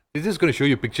 second, they're just going to show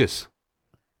you pictures.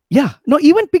 Yeah, no,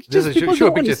 even pictures Just people show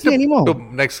don't want to pictures. see anymore.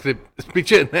 Next clip,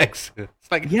 picture next. It's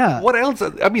like, Yeah. What else?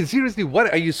 I mean, seriously, what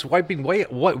are you swiping? Where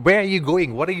are you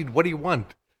going? What do you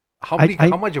want? How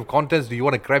much of contents do you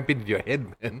want to cramp into your head,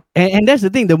 man? And that's the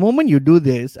thing. The moment you do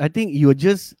this, I think you're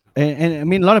just and I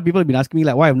mean a lot of people have been asking me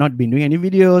like why I've not been doing any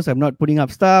videos, I'm not putting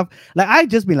up stuff. Like I've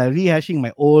just been like rehashing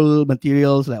my old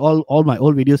materials, like all my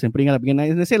old videos and putting it up again.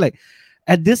 And I say like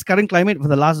at this current climate for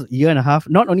the last year and a half,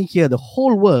 not only here, the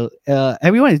whole world,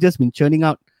 everyone has just been churning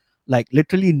out like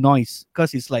literally noise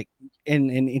because it's like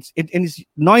and it's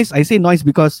noise. I say noise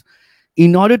because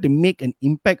in order to make an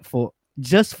impact for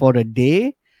just for a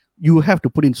day, you have to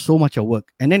put in so much of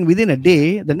work, and then within a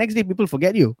day, the next day people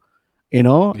forget you,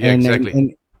 Yeah, and,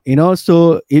 exactly. and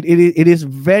so it is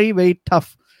very very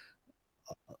tough.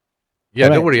 Yeah,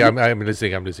 Alright. don't worry. I'm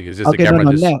listening. I'm listening. It's just Okay, the camera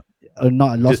no, just no,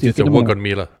 I lost just you. needs to Okay, work no, on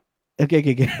me, lah. okay.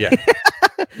 Yeah.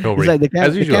 Don't It's worry. like the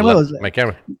As usual, camera lah, was like, my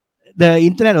camera. the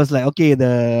internet was like, okay,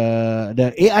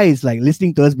 the AI is like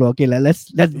listening to us, bro. Okay,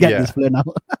 let's get Yeah. this flow now.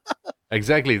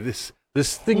 Exactly.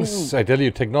 This things I tell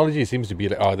you, technology seems to be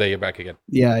like. Oh, there you're back again.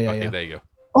 yeah. There you go.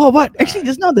 Oh, but actually,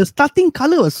 just now the starting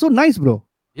color was so nice, bro.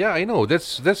 Yeah, I know.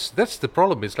 That's the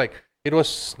problem. It's like it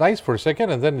was nice for a second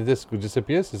and then it just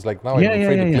disappears. It's like now Yeah, I'm yeah,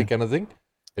 afraid yeah, to yeah. click anything.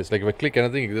 It's like if I click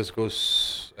anything, it just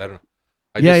goes. I don't know.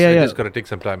 I Yeah. just gotta take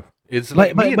some time. It's But-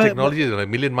 like but- me and but- technology is like a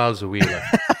million miles away. Like.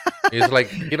 It's like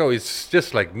it's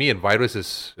just like me and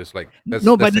viruses. It's like that's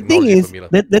No, that's but the thing technology is, for me,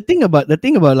 like. the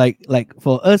thing about like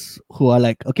for us who are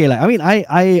like okay, like I mean,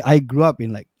 I grew up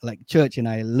in like church, and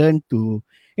I learned to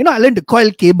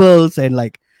coil cables and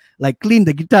like clean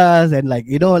the guitars, and like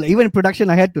even in production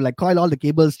I had to like coil all the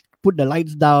cables, put the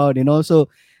lights down, so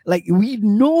like we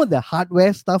know the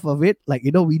hardware stuff of it, like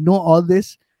we know all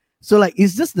this. So like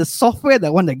it's just the software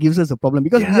that gives us a problem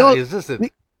because we Yeah, all it's just that.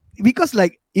 because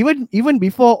like even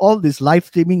before all this live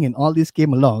streaming and all this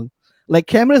came along, like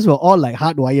cameras were all like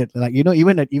hardwired, like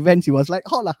even at events it was like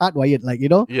all hardwired, like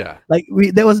Yeah, like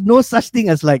there was no such thing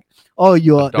as like, oh, the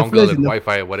flow dongle is and in the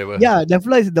Wi-Fi or whatever. yeah, the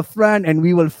flow is in the front and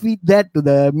we will feed that to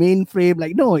the main frame.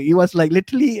 Like no, it was like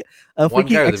literally a One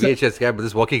freaking guy with a VHS camera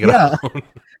just walking Yeah. around.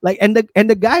 like and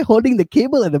the guy holding the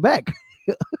cable at the back.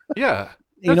 Yeah,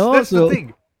 That's the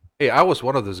thing. Hey, I was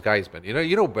one of those guys, man.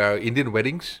 Indian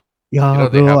weddings. Yeah,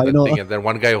 They bro, have I that know. thing, and then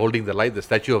one guy holding the light, the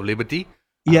Statue of Liberty.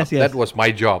 Yes. That was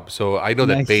my job, so I know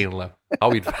that Nice. pain, lah.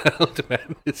 How it felt,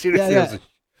 man. Seriously, Yeah. it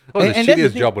was And the that's the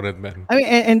shittiest thing. job on it, man. I mean,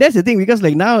 and that's the thing, because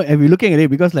like now, if we're looking at it,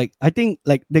 because like I think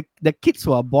like the kids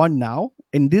who are born now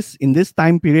in this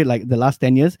time period, like the last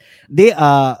 10 years, they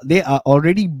are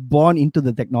already born into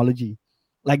the technology.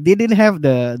 Like they didn't have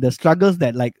the struggles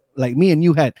that like me and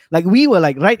you had. Like we were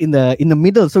like right in the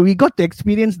middle, so we got to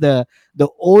experience the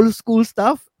old school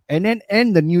stuff and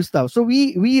the new stuff. So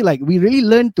we really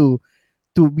learned to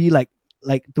be like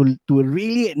to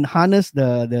really harness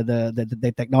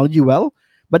the technology well.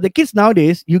 But the kids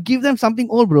nowadays, you give them something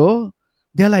old, bro,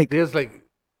 they're like, There's like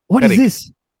what is headache.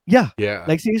 this? Yeah, Yeah.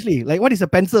 like seriously, like what is a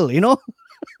pencil, you know?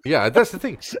 Yeah, that's the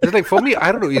thing. It's like for me,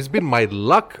 I don't know, it's been my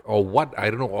luck or what, I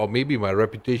don't know, or maybe my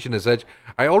reputation as such.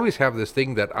 I always have this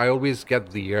thing that I always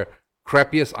get the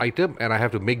crappiest item and I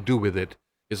have to make do with it.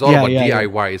 It's all Yeah, about yeah, yeah.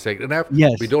 DIY. It's like, Nav,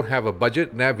 Yes. we don't have a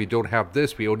budget. Nav, we don't have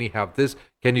this. We only have this.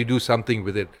 Can you do something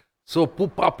with it? So,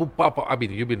 poop, pop. I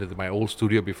mean, you've been to my old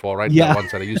studio before, right? Yeah. The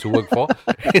ones that I used to work for.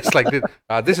 It's like,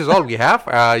 this is all we have.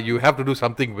 You have to do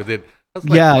something with it. I was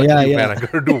like, Yeah, fuck yeah, you, yeah. man. I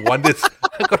got to do wonders.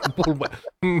 I got to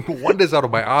pull wonders out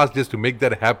of my ass just to make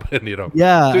that happen, you know.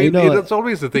 Yeah, So I know. that's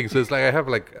always the thing. So it's like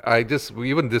I just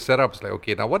even this setup is like,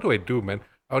 okay, now what do I do, man?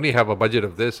 I only have a budget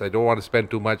of this. I don't want to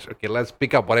spend too much. Okay, let's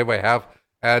pick up whatever I have,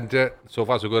 and so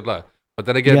far so good, lah. But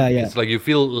then again, Yeah, yeah. it's like you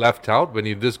feel left out when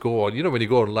you just go on. You know, when you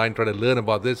go online try to learn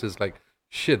about this, it's like,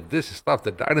 shit, this is stuff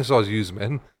that dinosaurs use,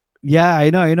 man. Yeah, I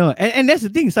know. And that's the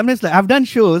thing. Sometimes like I've done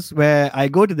shows where I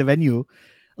go to the venue,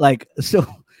 like so,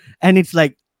 and it's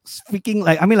like speaking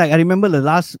like I mean like I remember the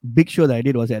last big show that I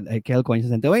did was at KL Convention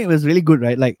Center. It was really good,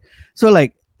 right? Like so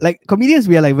like comedians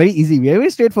we are like very easy. We are very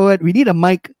straightforward. We need a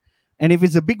mic, and if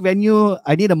it's a big venue,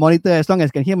 I need a monitor as long as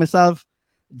I can hear myself.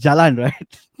 Jalan,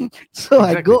 right? So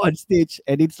I go Exactly. on stage,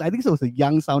 and it's I think it was a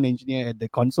young sound engineer at the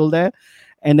console there.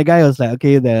 And the guy was like,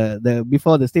 okay, the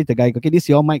before the stage, the guy, okay, this is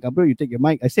your mic, bro. You take your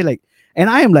mic. I say like, and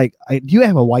I am like, do you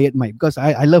have a wired mic? Because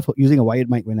I love using a wired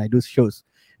mic when I do shows.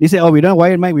 They say, oh, we don't have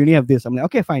wired mic, we only have this. I'm like,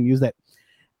 okay, fine, use that.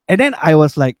 And then I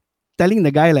was like telling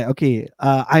the guy like, okay,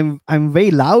 I'm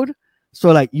very loud,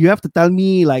 so like you have to tell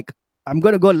me like I'm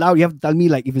gonna go loud. You have to tell me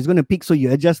like if it's gonna peak, so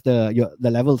you adjust the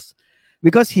levels.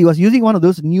 Because he was using one of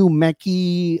those new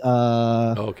Mackie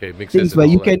Okay, makes things sense and where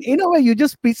all you that. can, where you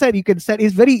just preset, you can set.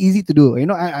 It's very easy to do. I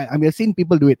mean, I've seen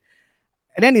people do it,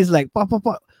 and then it's like, pop,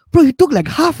 bro. It took like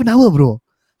half an hour, bro.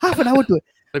 Half an hour to.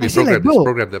 Let I me say like, program this, bro,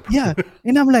 program that. yeah.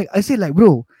 And I'm like, I say like,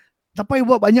 bro, tak payah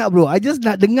buat banyak, bro. I just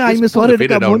nak dengar Just punya pull suara the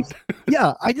fader dekat down.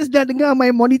 yeah, I just nak dengar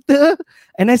my monitor,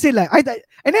 and I say like,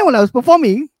 and then when I was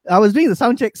performing, I was doing the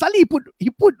sound check. Suddenly he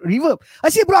put reverb. I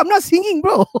say, bro, I'm not singing,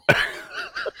 bro.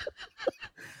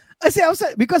 I say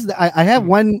outside because I have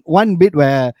one bit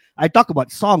where I talk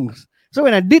about songs. So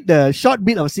when I did the short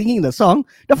bit of singing the song,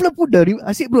 the fella put the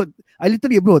I said, bro, I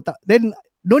literally, bro, then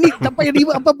don't need tak payah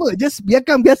reverb apa-apa, just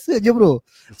biarkan biasa je, bro.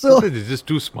 So Sometimes it's just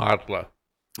too smart, lah.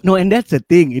 no, and that's the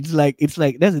thing. It's like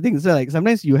that's the thing. So like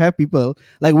sometimes you have people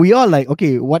like we all like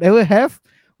okay, whatever have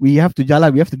we have to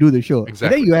jala, we have to do the show. And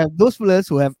Exactly. then you have those fellas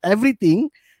who have everything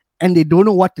and they don't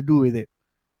know what to do with it.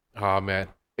 Ah, man,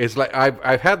 it's like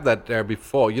I've had that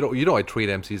before. You know, I train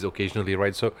MCs occasionally,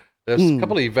 right? So there's a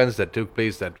couple of events that took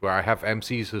place where I have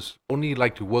MCs who only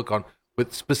like to work on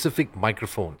with specific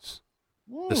microphones.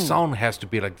 The sound has to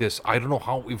be like this. I don't know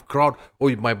how if crowd.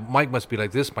 Oh, my mic must be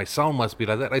like this. My sound must be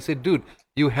like that. I said, dude,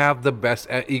 you have the best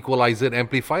equalizer and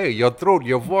amplifier. Your throat,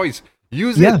 your voice.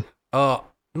 Use Yeah. it.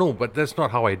 No, but that's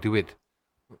not how I do it.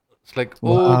 It's like,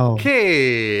 Wow.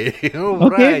 okay, all Okay,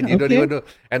 right. You don't okay. even know.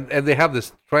 And they have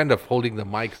this trend of holding the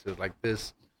mics like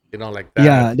this, like that.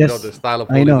 Yeah, You know, that's the style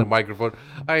of I holding know. the microphone.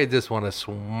 I just want to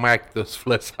smack those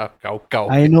flips out. Cow.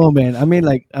 I know, man. I mean,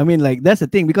 like that's the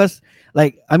thing because,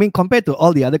 like, I mean, compared to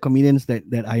all the other comedians that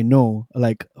I know,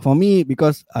 like for me,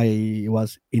 because I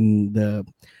was in the,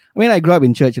 I mean, I grew up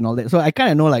in church and all that, so I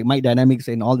kind of know like mic dynamics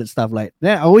and all that stuff. Like,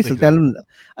 then I always tell them,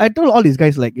 I told all these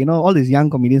guys, like, all these young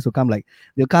comedians who come, like,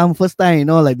 they'll come first time,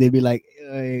 like they'll be like,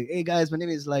 hey guys, my name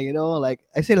is like, like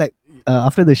I say, like,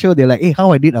 after the show, they're like, hey,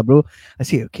 how I did, bro? I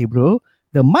say, okay, bro,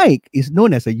 the mic is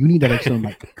known as a unidirectional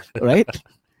mic, right?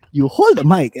 You hold the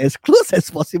mic as close as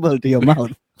possible to your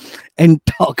mouth and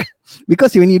talk.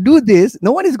 Because when you do this,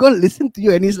 no one is going to listen to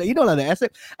you. And it's like, like the SF,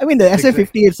 I mean, the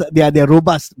SF-58s, they're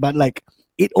robust, but like,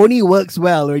 it only works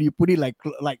well when you put it like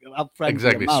up front.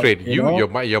 Exactly, mouth, straight. know?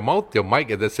 Your mouth, your mic,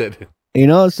 and that's it.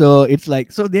 So it's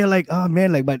like, so they're like, oh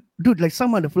man, like, but dude, like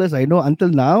some of the fellas I know until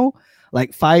now,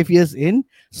 like 5 years in,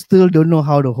 still don't know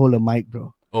how to hold a mic,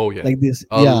 bro. Oh yeah, Like this,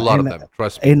 a lot of them.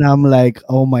 Trust me. And I'm like,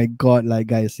 oh my god, like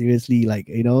guys, seriously, like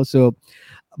so.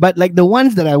 But like the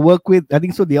ones that I work with, I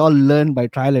think so they all learn by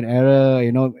trial and error,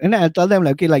 And I tell them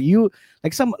like, okay, like you,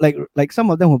 like some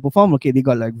of them who perform, okay, they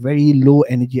got like very low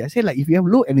energy. I say like, if you have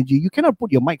low energy, you cannot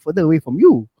put your mic further away from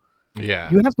you. Yeah.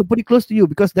 You have to put it close to you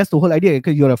because that's the whole idea.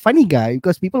 Because you're a funny guy.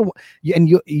 Because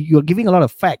you're giving a lot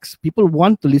of facts. People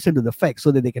want to listen to the facts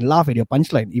so that they can laugh at your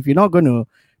punchline. If you're not going to,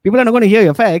 people are not going to hear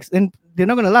your facts, then they're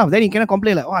not going to laugh. Then you cannot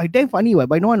complain like, oh, I damn funny, why?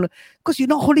 But no one, because you're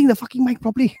not holding the fucking mic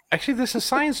properly. Actually, there's a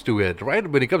science to it, right?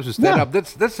 When it comes to Yeah. stand up,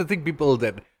 that's the thing people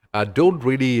that don't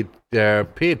really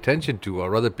pay attention to, or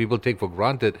rather, people take for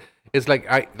granted. It's like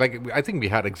I think we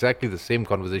had exactly the same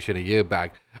conversation a year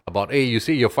back about, hey, you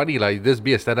say you're funny, like this,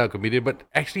 be a stand-up comedian, but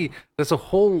actually, there's a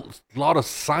whole lot of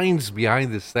science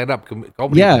behind this stand-up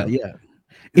comedy. Yeah, man. yeah.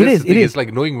 That's the It thing. is. It's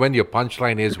like knowing when your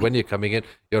punchline is, when you're coming in,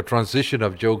 your transition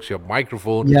of jokes, your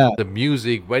microphone, Yeah. the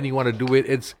music, when you want to do it.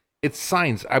 It's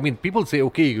science. I mean, people say,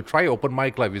 okay, you try open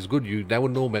mic live, it's good. You never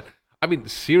know, man. I mean,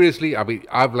 seriously. I mean,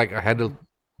 I've like handled,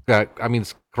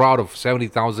 crowd of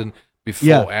 70,000 before.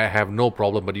 Yeah. I have no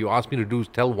problem. But you ask me to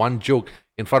tell one joke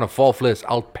in front of four flares,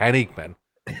 I'll panic, man.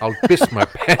 I'll piss my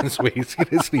pants away.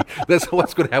 Seriously, that's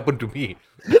what's going to happen to me.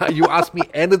 You ask me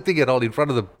anything at all in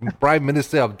front of the prime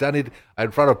minister, I've done it.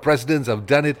 In front of presidents, I've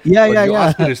done it. Yeah, But yeah, you yeah.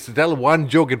 ask me to tell one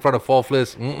joke in front of four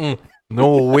flares,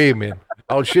 no way, man.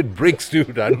 I'll shit bricks,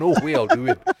 dude. No way I'll do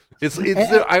it.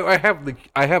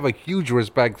 I have a huge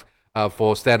respect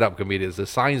for stand-up comedians. The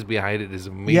science behind it is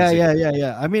amazing.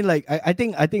 Yeah. I mean, like, I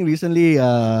think recently,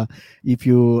 if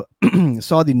you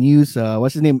saw the news,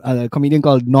 what's his name? A comedian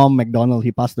called Norm Macdonald.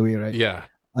 He passed away, right? Yeah.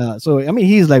 So I mean,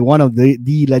 he's like one of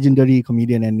the legendary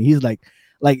comedian, and he's like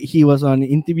he was on an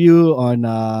interview on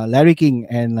Larry King,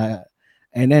 and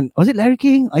then was it Larry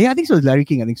King? Oh, yeah, I think so. It was Larry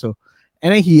King. I think so.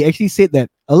 And then he actually said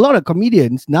that a lot of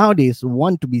comedians nowadays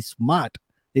want to be smart.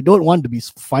 They don't want to be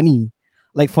funny.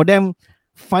 Like for them,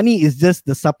 funny is just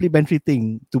the supplementary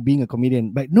thing to being a comedian.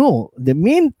 But no, the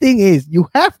main thing is you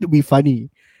have to be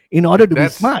funny in order to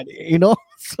That's- be smart. You know.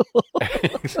 So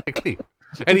Exactly.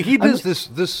 And he does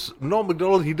this Norm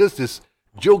Macdonald, he does this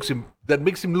jokes that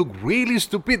makes him look really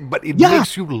stupid, but it Yeah.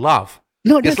 makes you laugh.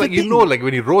 no, It's that's like, the you thing. know, like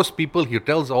when he roasts people, he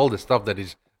tells all the stuff that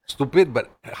is stupid, but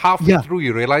halfway Yeah. through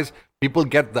you realize people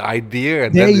get the idea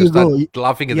and There then you you start go.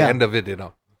 laughing at Yeah. the end of it, you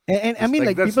know. And I It's mean,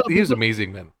 like that's, people, he's people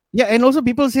amazing, man. yeah, and also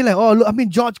people say like, oh, look, I mean,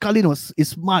 George Carlin is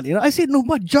smart. You know, I said no,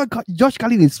 but George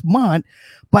Carlin is smart,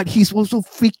 but he's also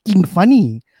freaking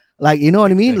funny. Like, you know what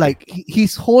I mean? Like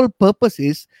his whole purpose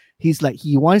is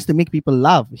he wants to make people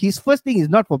laugh. His first thing is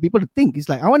not for people to think. He's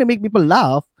like, I want to make people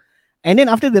laugh, and then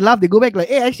after they laugh, they go back like,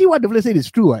 hey, actually, what the fellow said is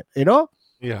true, what? You know?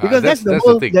 Yeah, Because that's the that's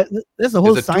whole the thing. that's the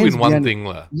whole It's a science two-in-one behind it. thing,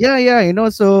 lah. Yeah, you know,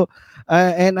 so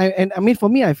and I mean, for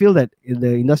me, I feel that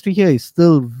the industry here is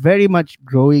still very much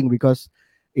growing because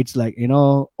it's like, you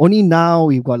know, only now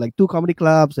we've got like 2 comedy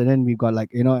clubs, and then we've got like,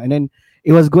 you know, and then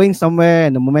it was going somewhere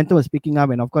and the momentum was picking up,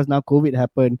 and of course now COVID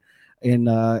happened, and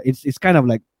it's kind of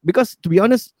like, because to be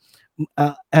honest,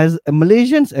 as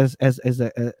Malaysians, as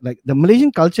a like the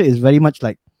Malaysian culture is very much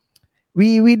like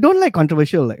we don't like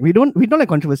controversial, like we don't like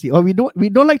controversy, or we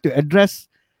don't like to address,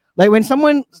 like when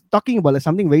someone's talking about like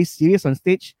something very serious on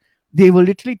stage, they will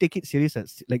literally take it serious,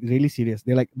 as like really serious.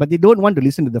 They're like, but they don't want to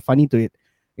listen to the funny to it,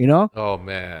 you know. Oh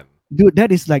man. Dude,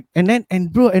 that is like,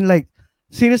 and bro, and like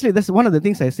seriously, that's one of the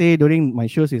things I say during my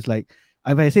shows is like,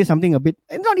 if I say something a bit,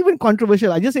 and not even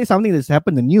controversial, I just say something that's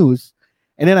happened in the news,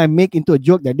 and then I make into a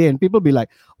joke that day, and people be like,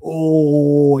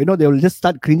 oh, you know, they will just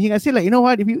start cringing. I say like, you know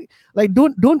what, if you like,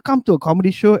 don't come to a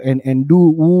comedy show and do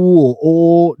ooh,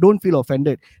 oh, don't feel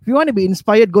offended. If you want to be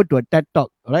inspired, go to a TED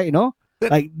talk, right? You know,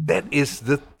 like That is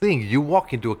the thing. You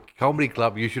walk into a comedy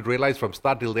club, you should realize from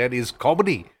start till end is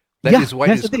comedy. That Yeah, is why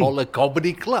that's it's the thing. called a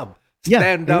comedy club. Yeah,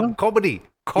 Stand-up you know? comedy.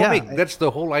 Comic. Yeah, That's the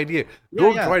whole idea. yeah,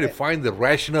 Don't yeah. try to find the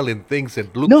rational in things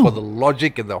and look No. for the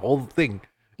logic in the whole thing.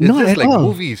 It's Not just at like all.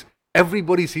 movies.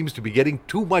 Everybody seems to be getting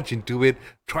too much into it,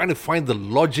 trying to find the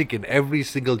logic in every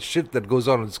single shit that goes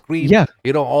on screen. Yeah.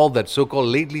 You know, all that so-called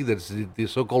lately, that's the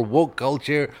so-called woke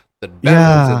culture, that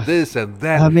balance Yeah. and this and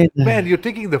that. I mean, Man, you're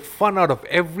taking the fun out of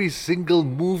every single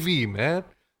movie, man.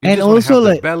 You And just wanna also, have the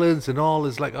like- balance and all.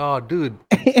 It's like, oh, dude.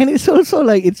 and it's also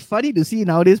like, it's funny to see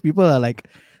nowadays people are like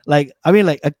I mean,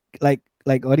 like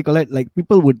what do you call it, like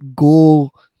people would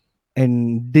go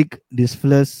and dig this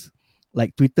fellas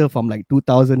like Twitter from like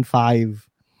 2005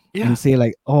 Yeah. and say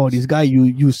like, oh, this guy,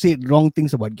 you said wrong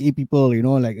things about gay people, you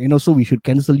know, like, you know, so we should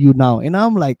cancel you now. And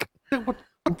I'm like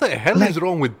What the hell Like- is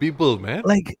wrong with people, man?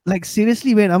 like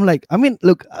seriously, man. I'm like, I mean,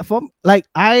 look, from like,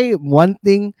 I one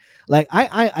thing, like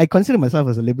I consider myself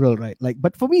as a liberal, right? Like,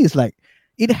 but for me it's like,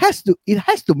 it has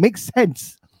to make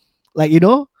sense, like, you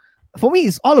know. For me,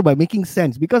 it's all about making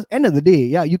sense, because end of the day,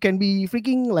 yeah, you can be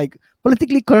freaking like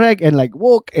politically correct and like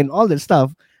woke and all that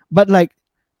stuff, but like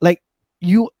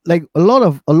you like a lot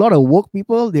of woke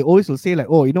people, they always will say like,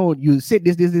 oh, you said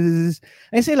this,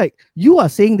 and say like, you are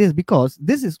saying this because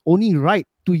this is only right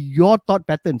to your thought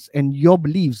patterns and your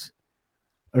beliefs,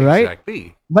 right?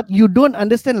 Exactly. But you don't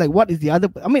understand like what is the other.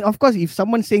 I mean, of course, if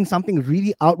someone's saying something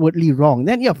really outwardly wrong,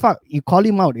 then yeah, fuck, you call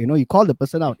him out. You call the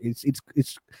person out. It's.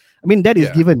 I mean, that is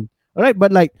Yeah. given, all right.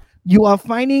 But like you're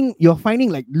finding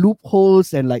like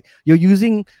loopholes, and like you're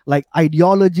using like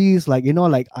ideologies, like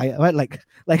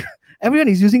like everyone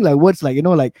is using like words like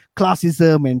like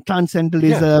classism and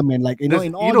transcendentalism and like in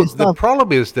all this The stuff.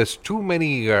 problem is there's too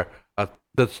many.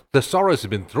 The thesaurus has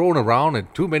been thrown around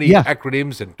and too many Yeah.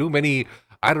 acronyms and too many.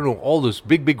 I don't know, all those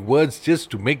big words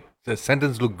just to make the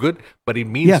sentence look good, but it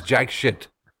means Yeah. jack shit.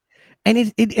 And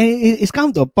it's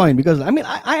come to a point because I mean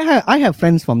I have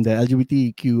friends from the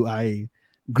LGBTQI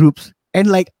groups,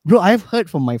 and like, bro, I've heard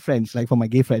from my friends, like from my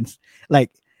gay friends,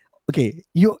 like, okay,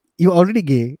 you're already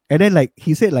gay, and then like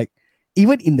he said like,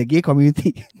 even in the gay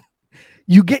community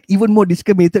you get even more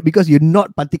discriminated because you're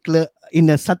not particular in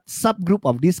a subgroup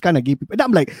of this kind of gay people. And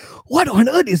I'm like, what on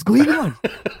earth is going on?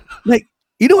 Like,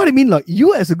 you know what I mean? Like,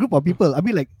 you as a group of people, I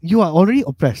mean, like, you are already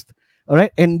oppressed, all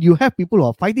right? And you have people who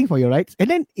are fighting for your rights. And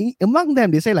then among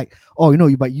them, they say like, oh,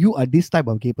 but you are this type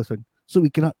of gay person, so we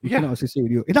cannot associate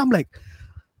with you. And I'm like,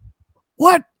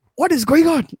 what is going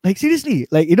on? Like, seriously,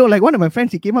 like, like one of my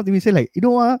friends, he came up to me and said like,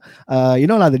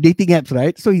 like the dating apps,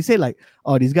 right? So he said like,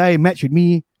 oh, this guy matched with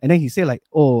me, and then he said like,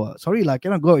 oh, sorry, like, I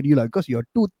cannot go with you, like, because you're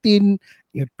too thin,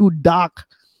 you're too dark.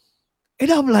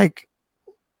 And I'm like,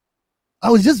 I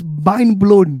was just mind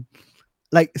blown,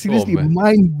 like, seriously,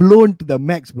 mind blown to the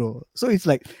max, bro. So it's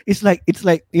like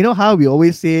how we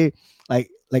always say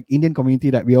like Indian community,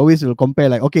 that we always will compare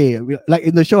like, okay, like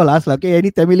in the show, I'll ask like, okay,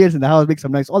 any Tamilians in the house make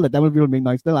some noise. All the Tamil people make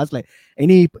noise. Then I'll ask like,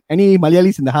 any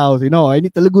Malayalis in the house, any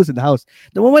Telugus in the house.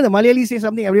 The moment the Malayalis say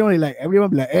something, everyone be like,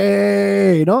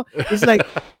 hey, it's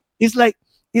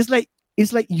like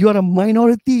it's like you're a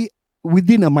minority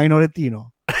within a minority,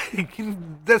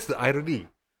 That's the irony.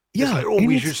 Yeah. It's like,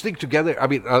 we should stick together. I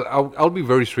mean, I'll be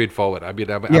very straightforward. I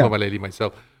mean, I'm a Malayali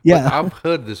myself. Yeah. But I've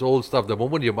heard this old stuff. The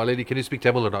moment you're Malayali, can you speak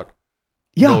Tamil or not?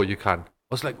 Yeah. No, you can't.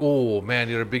 I was like, oh man,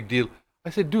 you're a big deal. I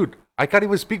said, dude, I can't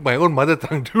even speak my own mother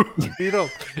tongue, dude.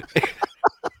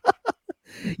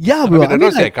 Yeah, bro. I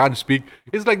don't say I can't speak.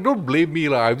 It's like, don't blame me.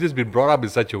 Like, I've just been brought up in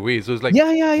such a way. So it's like,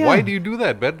 why do you do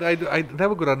that, man? I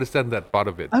never could understand that part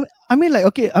of it. I mean, like,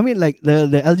 okay, I mean, like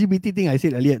the LGBT thing I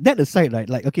said earlier, that aside, right?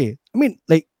 Like, okay, I mean,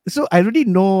 like, so I already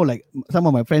know like some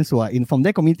of my friends who are from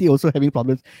their community also having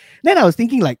problems. Then I was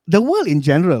thinking like the world in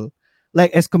general,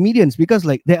 like as comedians, because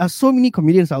like there are so many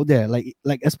comedians out there, like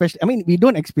especially, I mean, we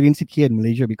don't experience it here in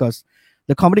Malaysia because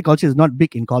the comedy culture is not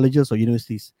big in colleges or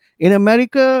universities. In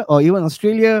America or even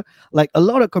Australia, like a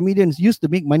lot of comedians used to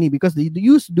make money because they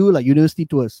used to do like university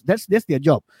tours. That's their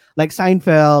job. Like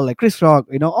Seinfeld, like Chris Rock,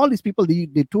 all these people, they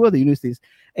tour the universities.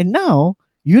 And now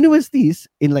universities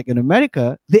in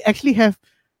America, they actually have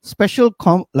special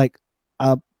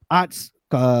arts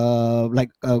what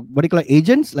do you call it,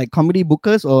 agents, like comedy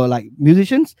bookers or like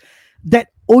musicians that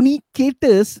only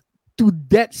caters to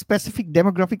that specific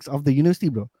demographics of the university,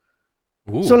 bro.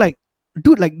 Ooh. So like,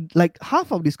 dude, like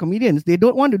half of these comedians, they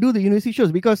don't want to do the university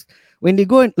shows because when they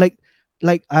go and like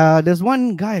there's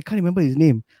one guy, I can't remember his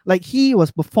name, like he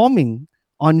was performing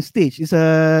on stage. He's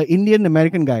a Indian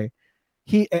American guy.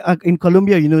 He in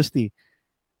Columbia University.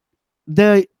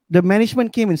 The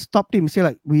management came and stopped him, say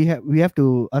like, we have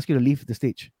to ask you to leave the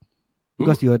stage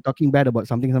because you're talking bad about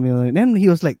something. And then he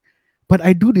was like, but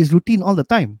I do this routine all the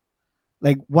time.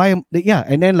 Like, why and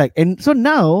then like, and so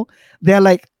now they're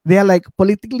like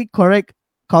politically correct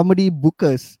comedy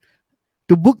bookers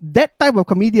to book that type of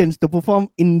comedians to perform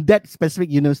in that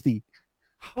specific university.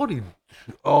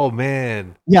 Oh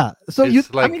man. Yeah. So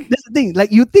I mean, that's the thing.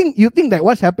 Like, you think that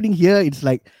what's happening here,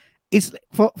 it's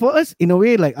for us in a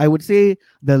way, like I would say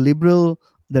the liberals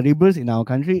in our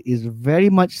country is very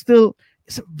much still,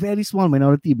 it's a very small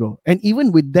minority, bro. And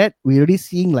even with that, we're already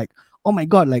seeing like, oh my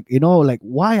god, like, like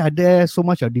why are there so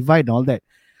much of divide and all that?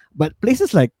 But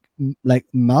places like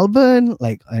Melbourne,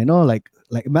 like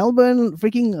like Melbourne,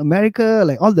 freaking America,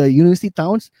 like all the university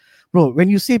towns, bro, when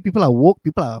you say people are woke,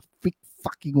 people are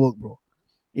fucking woke, bro.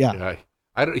 Yeah.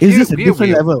 I don't, is this a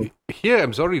different level? Here,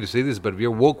 I'm sorry to say this, but we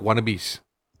are woke wannabes.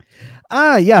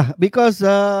 Yeah, because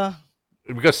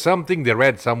something they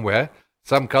read somewhere,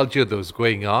 some culture that was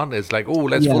going on, it's like, oh,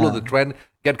 let's follow the trend,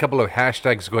 get a couple of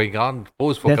hashtags going on,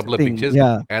 post for a couple of pictures,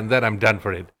 and then I'm done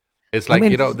for it. It's like,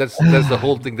 that's the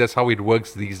whole thing. That's how it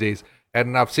works these days.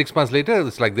 And now 6 months later,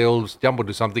 it's like they'll jump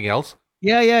onto something else.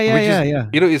 Yeah.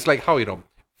 It's like how,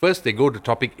 first they go to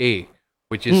topic A,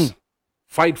 which is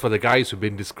fight for the guys who've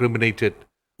been discriminated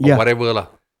or Yeah. whatever. lah.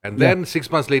 And Yeah. then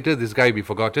 6 months later, this guy be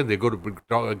forgotten. They go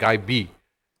to guy B.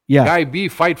 Yeah. Guy B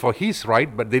fight for his right,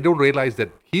 but they don't realize that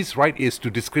his right is to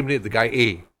discriminate the guy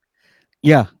A.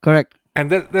 Yeah. Correct.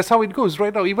 And that's how it goes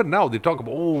right now. Even now, they talk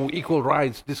about, equal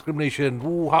rights, discrimination,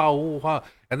 ooh-ha.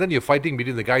 And then you're fighting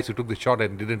between the guys who took the shot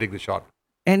and didn't take the shot.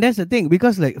 And that's the thing,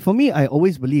 because like for me, I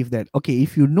always believe that okay,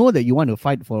 if you know that you want to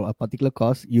fight for a particular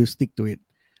cause, you stick to it.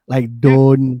 Like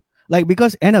don't like,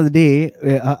 because end of the day,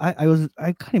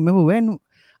 I can't remember when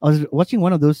I was watching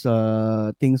one of those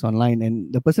things online,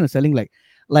 and the person was telling like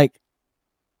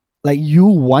you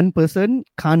one person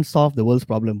can't solve the world's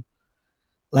problem.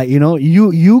 Like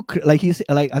like he's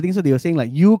like, I think so they were saying like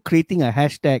you creating a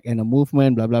hashtag and a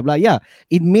movement, blah blah blah. Yeah,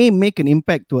 it may make an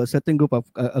impact to a certain group of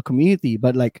a community,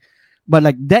 but like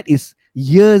that is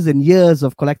years and years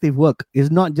of collective work.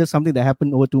 It's not just something that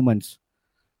happened over 2 months.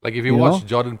 Like if you You watch know?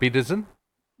 Jordan Peterson,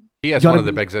 he has Jordan- one of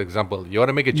the best example. You want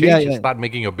to make a change, Yeah, yeah. start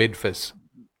making your bed first.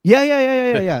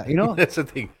 Yeah. You know, That's the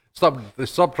thing.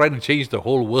 Stop trying to change the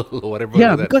whole world or whatever.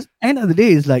 yeah, like that. because end of the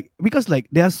day is like, because like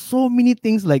there are so many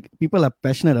things like people are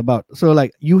passionate about. So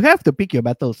like you have to pick your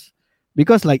battles.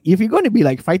 Because like if you're going to be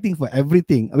like fighting for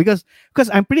everything, because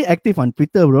I'm pretty active on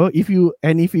Twitter, bro. If you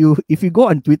go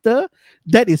on Twitter,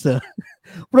 that is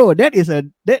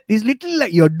literally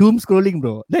like your doom scrolling,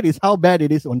 bro. That is how bad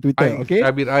it is on Twitter. Okay,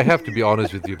 I mean, I have to be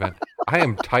honest with you, man. I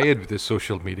am tired with this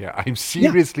social media. I'm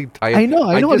seriously tired. I know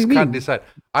what just you can't mean. decide.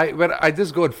 When I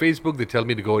just go on Facebook, they tell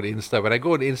me to go on Insta. When I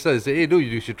go on Insta, they say, "Hey, dude,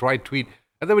 you should try tweet."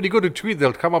 And then when you go to tweet,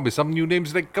 they'll come up with some new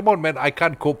names. Like, come on, man, I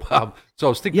can't cope up. So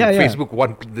I'll stick to Facebook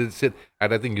one. That's it.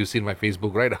 And I think you've seen my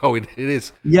Facebook, right? How it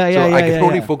is. So I can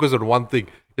only focus on one thing.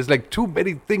 It's like too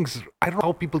many things. I don't know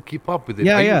how people keep up with it.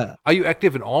 Are you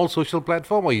active in all social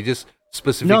platforms, or you just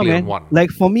specifically on one? Like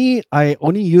for me, I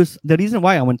only use, the reason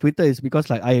why I'm on Twitter is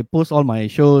because like I post all my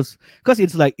shows, because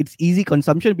it's like it's easy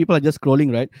consumption. People are just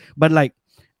scrolling, right? But like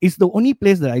it's the only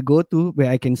place that I go to where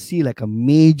I can see like a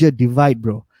major divide,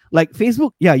 bro. Like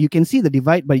Facebook, yeah, you can see the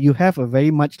divide, but you have a very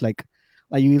much like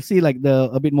you will see like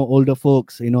a bit more older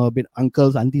folks, a bit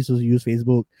uncles, aunties who use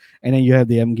Facebook, and then you have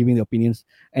them giving the opinions,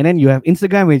 and then you have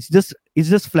Instagram, where it's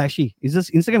just flashy. It's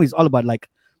just Instagram is all about like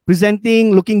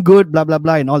presenting, looking good, blah blah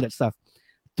blah, and all that stuff.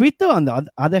 Twitter, on the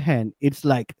other hand, it's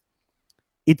like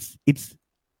it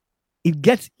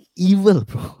gets evil,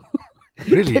 bro.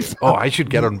 Really? I should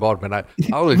get on board, man.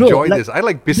 I'll enjoy this. I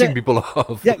like pissing people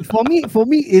off. Yeah, for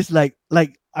me, it's like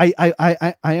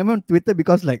I am on Twitter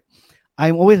because like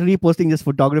I'm always reposting just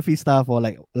photography stuff or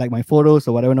like my photos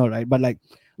or whatever, no, right? But like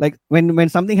when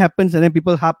something happens and then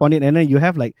people harp on it, and then you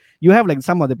have like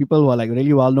some of the people who are like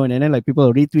really well known, and then like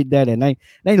people retweet that, and then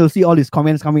you'll see all these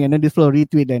comments coming, and then this will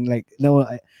retweet, and like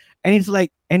and it's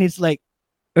like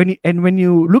when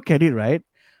you look at it, right,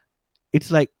 it's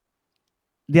like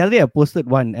the other day I posted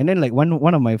one, and then like one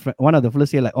of the fellows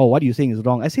said like, "Oh, what you're saying is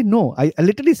wrong." I said no. I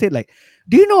literally said like,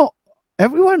 do you know,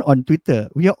 everyone on Twitter,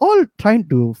 we are all trying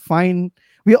to find,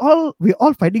 we're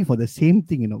all fighting for the same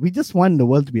thing. We just want the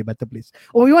world to be a better place,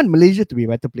 or we want Malaysia to be a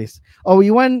better place, or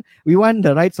we want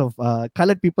the rights of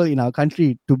colored people in our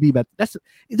country to be better. That's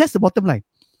the bottom line.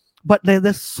 But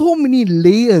there's so many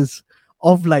layers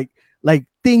of like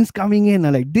things coming in,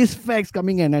 and like this facts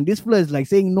coming in, and this fellow is like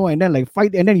saying no, and then like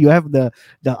fight, and then you have the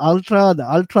ultra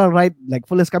right like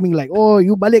fellows coming like, oh,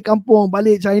 you balik kampung,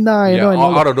 balik China,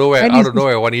 out of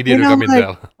nowhere, one idiot will come in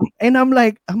there. And I'm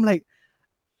like,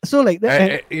 so like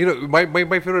that. My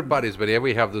favorite part is whenever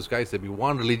we have those guys, that be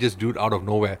one religious dude out of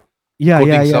nowhere,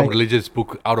 some religious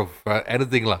book out of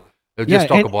anything lah. He'll just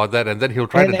talk about that, and then he'll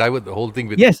try to divert the whole thing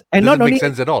with and doesn't make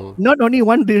sense at all. Not only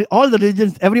all the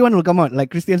religions, everyone will come out.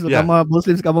 Like Christians will come out,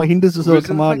 Muslims come out, Hindus also will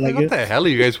come out. Like, what the hell are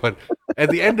you guys want? At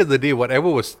the end of the day, what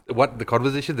the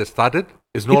conversation that started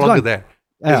is no longer there.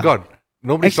 It's gone.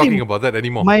 Nobody's talking about that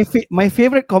anymore. My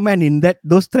favorite comment in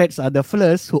those threads are the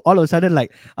fellas who all of a sudden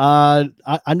like,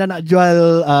 anda nak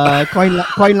jual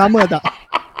coin lama tak?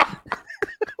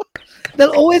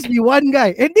 There'll always be one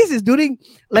guy, and this is during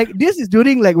like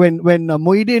when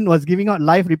Moidin was giving out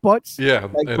live reports, for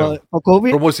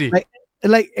COVID, Promosi.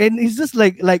 like, and it's just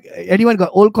like anyone got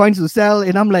old coins to sell,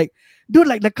 and I'm like, dude,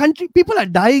 like the country, people are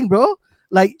dying, bro.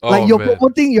 Like you're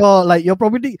promoting your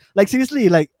property, like seriously,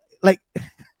 like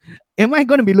am I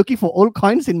going to be looking for old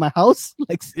coins in my house?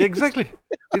 Like exactly.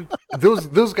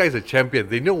 Those guys are champions.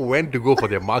 They know when to go for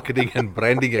their marketing and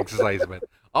branding exercise, man.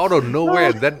 Out of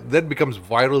nowhere, that becomes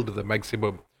viral to the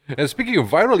maximum. And speaking of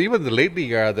viral, even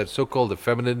lately, that so-called the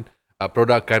feminine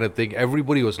product kind of thing,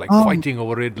 everybody was like fighting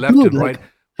over it left and right.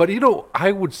 But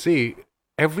I would say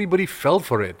everybody fell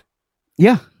for it.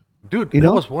 Yeah. Dude,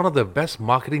 that was one of the best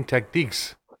marketing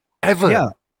techniques. ever. Yeah.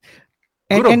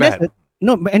 Good or And that's bad.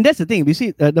 and that's the thing. We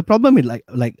see the problem with like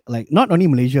not only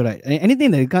Malaysia, right?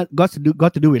 Anything that got to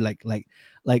do with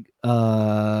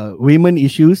women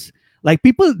issues. Like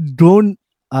people don't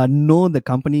know the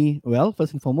company well,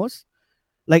 first and foremost.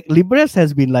 Like Libres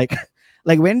has been like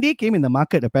like when they came in the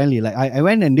market, apparently, like I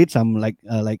went and did some like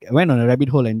I went on a rabbit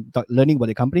hole and learning about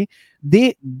the company.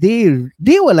 They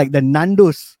were like the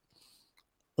Nando's,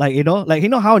 like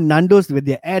how Nando's with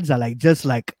their ads are like just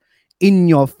like in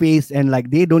your face, and like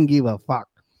they don't give a fuck.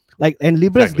 Like, and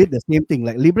Libres Exactly. did the same thing.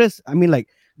 Like Libres, I mean, like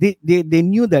they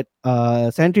knew that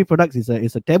sanitary products is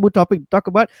a taboo topic to talk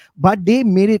about, but they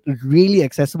made it really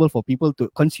accessible for people to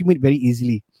consume it very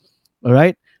easily. All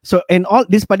right. So, and all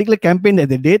this particular campaign that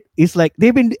they did is like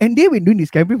they've been doing this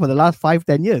campaign for the last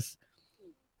 5-10 years.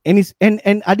 And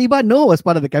and Adiba No was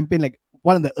part of the campaign, like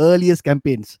one of the earliest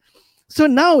campaigns. So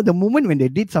now the moment when they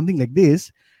did something like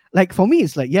this, like for me,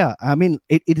 it's like, yeah, I mean,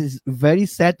 it is very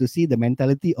sad to see the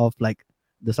mentality of like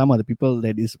some of the people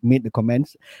that is made the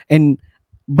comments.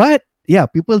 But yeah,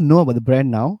 people know about the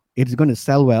brand now. It's going to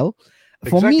sell well.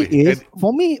 Exactly.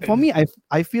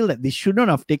 I feel that they shouldn't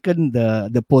have taken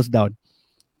the post down.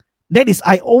 That is,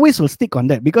 I always will stick on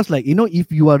that, because like,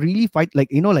 if you are really like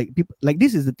people, like,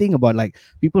 this is the thing about like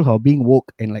people who are being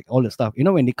woke and like all the stuff,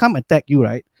 when they come attack you,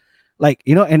 right? Like,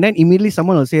 and then immediately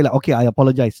someone will say like, okay, I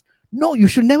apologize. No, you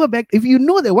should never back. If you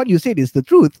know that what you said is the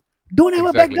truth, don't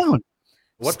ever back Exactly. down.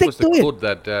 What Stick was the to it. quote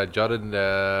that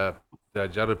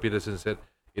Jordan Peterson said?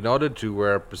 In order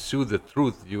to pursue the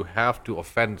truth, you have to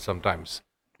offend sometimes.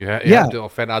 You Yeah, have to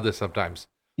offend others sometimes.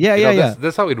 yeah, You yeah, know, yeah,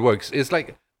 that's how it works. It's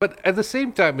like, but at the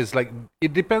same time, it's like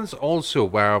it depends also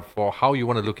where for how you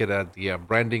want to look at the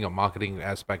branding or marketing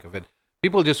aspect of it.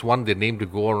 People just want their name to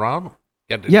go around,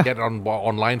 yeah, get on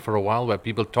online for a while, where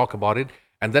people talk about it,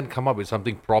 and then come up with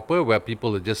something proper where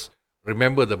people will just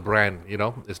remember the brand. You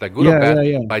know, it's like good or yeah, bad,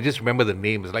 yeah, yeah. but I just remember the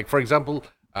names. Like for example,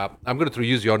 I'm going to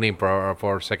use your name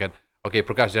for a second. Okay,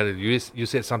 Prakash Jadhav, you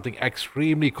said something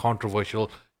extremely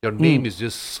controversial. Your Mm, name is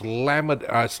just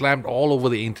slammed all over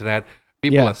the internet.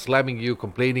 People yeah, are slamming you,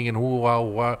 complaining, and who.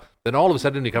 Then all of a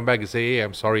sudden you come back and say, "Hey,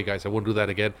 I'm sorry, guys, I won't do that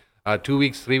again." 2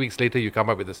 weeks, 3 weeks later, you come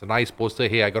up with this nice poster.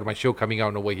 Hey, I got my show coming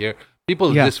out over here.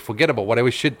 People yeah, just forget about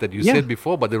whatever shit that you yeah, said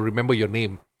before, but they remember your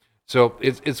name. So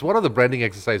it's one of the branding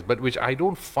exercise, but which I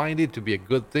don't find it to be a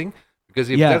good thing, because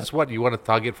if yeah. that's what you want to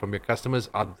target from your customers,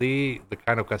 are they the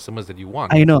kind of customers that you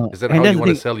want? I know, Is that and how that's you the want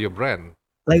to thing. sell your brand?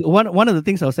 Like one of the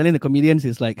things I was telling the comedians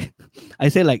is like, I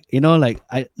say like, like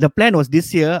the plan was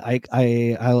this year.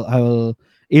 I'll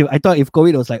if I thought if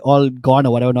COVID was like all gone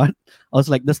or whatever not, I was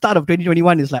like the start of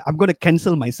 2021 is like I'm gonna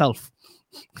cancel myself.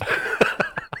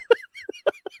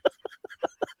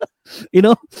 you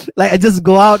know, like I just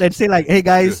go out and say like, hey Yeah.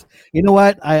 guys, you know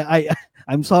what?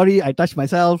 I'm sorry, I touched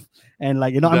myself, and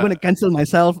like I'm gonna The, cancel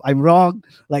myself. I'm wrong.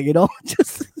 Like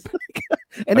just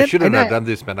and I then shouldn't and have I done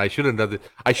this, man. I shouldn't have done this.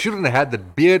 I shouldn't have had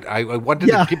that beard. I wanted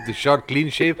to yeah keep the short, clean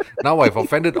shave. Now I've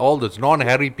offended all those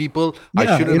non-hairy people. I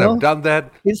yeah shouldn't have done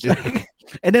that. it's like,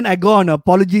 and then I go on a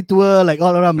apology tour, like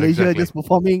all around Malaysia, Exactly. just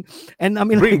performing. And I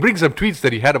mean, Bring some tweets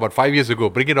that he had about 5 years ago.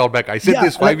 Bring it all back. I said yeah,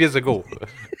 this like 5 years ago.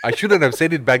 I shouldn't have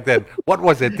said it back then. What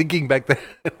was I thinking back then?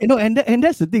 and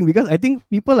that's the thing, because I think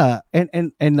people are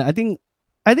and I think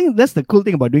that's the cool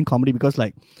thing about doing comedy, because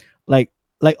like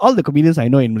like all the comedians I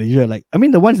know in Malaysia, like I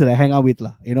mean the ones that I hang out with,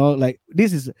 lah, like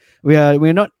this is we're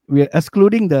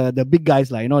excluding the big guys,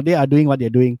 like they are doing what they're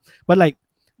doing, but like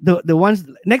the ones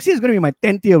next year is gonna be my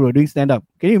 10th year, bro, doing stand up.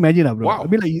 Can you imagine, bro? I Wow.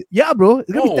 mean, like, yeah, bro,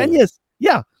 it's gonna be 10 Whoa. years.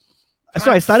 Yeah.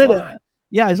 So I Time started. fly.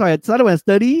 Yeah, so I started when I was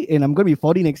 30, and I'm gonna be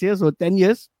 40 next year, so 10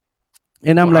 years.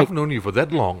 And Oh, I'm I've like, known you for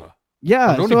that long. I've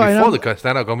yeah. known you So before I'm the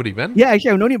stand-up comedy, man. yeah, actually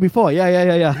I've known you before. Yeah, yeah,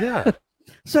 yeah, yeah. Yeah.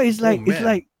 So it's Oh like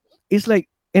man.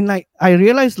 and like I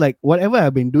realized like whatever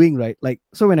I've been doing, right? Like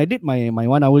so when I did my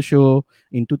 1 hour show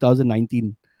in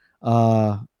 2019,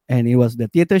 uh and it was the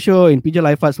theater show in PJ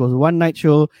Life Arts, was one night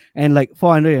show, and like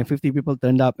 450 people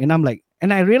turned up, and I'm like,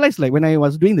 and I realized like when I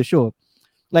was doing the show,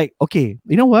 like, okay,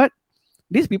 you know what?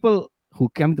 These people who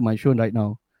come to my show right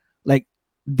now, like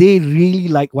they really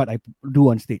like what I do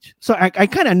on stage. So I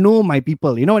kind of know my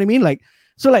people, you know what I mean? Like,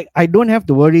 so like I don't have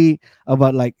to worry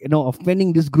about like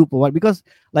offending this group or what, because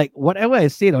like whatever I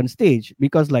said on stage,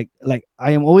 because like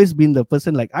I am always been the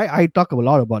person, like I talk a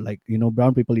lot about like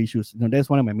brown people issues. That's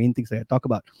one of my main things that I talk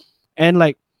about. And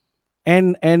like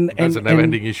That's a and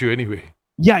never-ending issue anyway.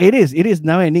 yeah, it is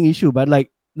now ending issue, but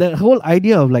like the whole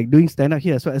idea of like doing stand up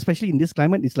here, so especially in this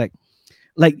climate, it's like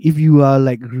if you are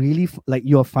like really like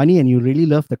you're funny and you really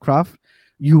love the craft,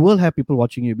 you will have people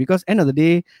watching you, because end of the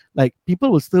day, like,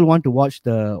 people will still want to watch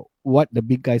what the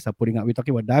big guys are putting out. We're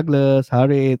talking about Douglas,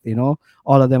 Harith,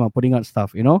 all of them are putting out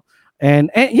stuff,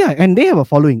 and yeah, and they have a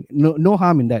following. No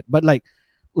harm in that. But like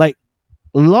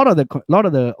a lot of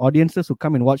the audiences who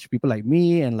come and watch people like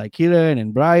me and like Kiran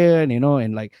and Brian,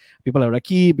 and like people like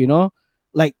Rakib,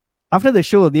 like after the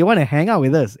show, they want to hang out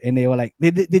with us, and they were like,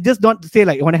 they just don't say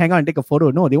like, want to hang out and take a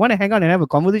photo. No, they want to hang out and have a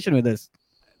conversation with us.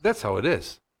 That's how it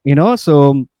is.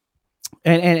 So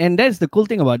and that's the cool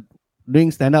thing about doing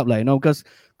stand up, like, because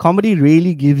comedy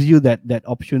really gives you that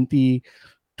opportunity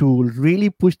to really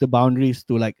push the boundaries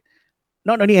to, like,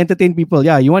 not only entertain people.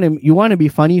 Yeah, you want to be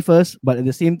funny first, but at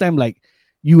the same time, like,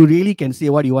 you really can say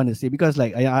what you want to say, because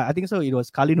like I think so. It was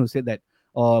Kalin who said that,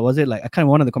 or was it like, I can't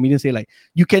remember, one of the comedians say like,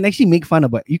 you can actually make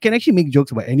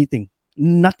jokes about anything.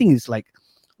 Nothing is like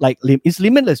it's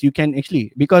limitless. You can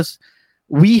actually, because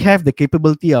we have the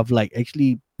capability of like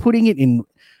actually putting it in,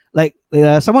 like,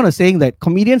 someone was saying that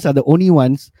comedians are the only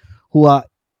ones who are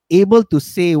able to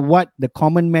say what the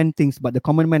common man thinks, but the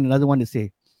common man doesn't want to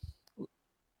say.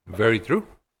 Very true.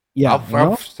 Yeah,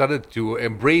 I've started to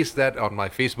embrace that on my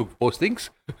Facebook postings.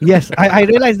 Yes, I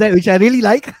realized that, which I really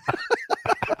like.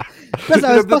 Because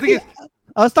I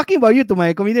was talking about you to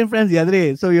my comedian friends the other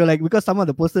day. So you're like, because some of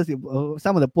the posts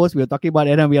we were talking about,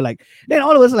 and then we were like, then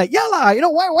all of us are like, yeah lah,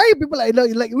 why people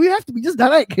like we have to be just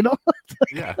direct,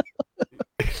 Yeah.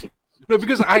 No,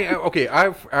 because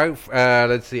I've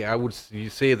let's see, I would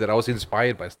say that I was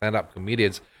inspired by stand-up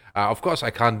comedians. Of course, I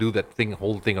can't do that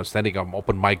whole thing of standing on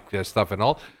open mic stuff and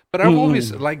all, but I've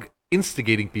always like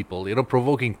instigating people,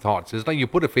 provoking thoughts. It's like you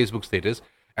put a Facebook status,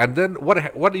 and then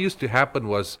what used to happen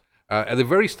was at the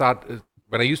very start,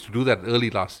 when I used to do that early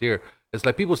last year, it's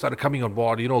like people started coming on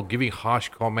board, giving harsh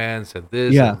comments and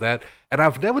this and that, and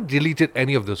I've never deleted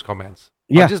any of those comments.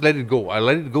 I just let it go. I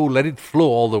let it go, let it flow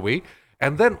all the way.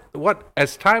 And then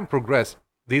as time progressed,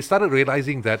 they started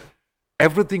realizing that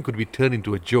everything could be turned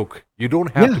into a joke. You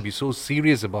don't have to be so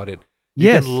serious about it.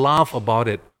 You can laugh about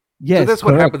it. Yes, so that's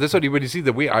what happens. That's what when you see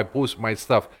the way I post my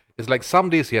stuff, it's like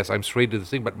some days, yes, I'm straight to the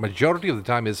thing, but majority of the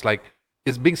time it's like,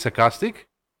 it's being sarcastic.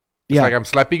 It's like I'm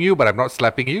slapping you, but I'm not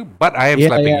slapping you, but I am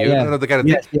slapping you. The kind of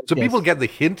thing. So people get the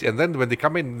hint, and then when they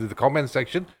come in the comment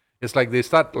section, it's like they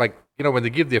start like, when they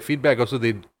give their feedback, also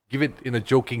they give it in a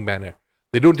joking manner.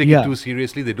 They don't take it too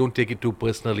seriously. They don't take it too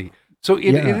personally. So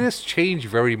it has changed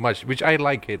very much, which I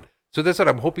like it. So that's what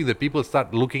I'm hoping, that people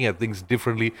start looking at things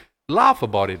differently. Laugh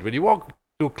about it. When you walk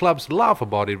to clubs, laugh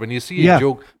about it. When you see a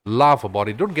joke, laugh about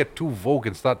it. Don't get too woke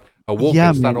and start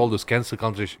all those cancel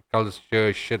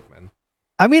culture shit, man.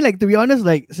 I mean, like, to be honest,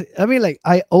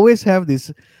 I always have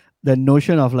the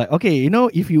notion of like, okay,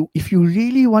 if you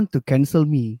really want to cancel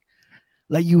me,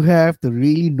 like, you have to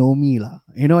really know me, lah.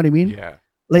 You know what I mean? Yeah.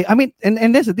 Like, I mean,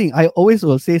 and that's the thing. I always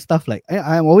will say stuff like,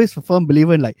 I'm always a firm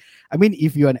believer in, like, I mean,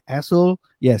 if you're an asshole,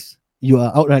 yes, you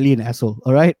are outrightly an asshole,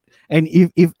 all right? And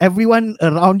if everyone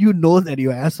around you knows that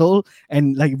you're an asshole,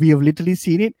 and like we have literally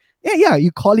seen it,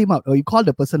 you call him out or you call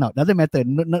the person out. Doesn't matter.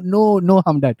 No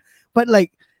harm done. But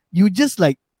like, you just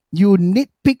like, you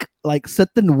nitpick like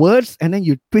certain words and then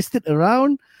you twist it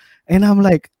around. And I'm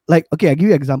like, okay, I'll give you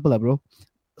an example, bro.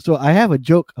 So I have a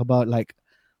joke about like,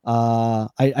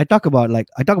 I talk about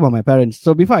my parents.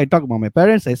 So before I talk about my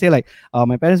parents, I say like,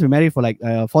 my parents were married for like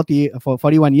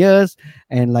 41 years,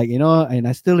 and like, and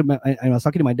I still remember, I was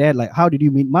talking to my dad like, how did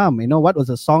you meet mom? What was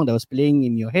the song that was playing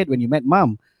in your head when you met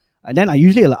mom? And then I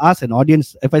usually ask an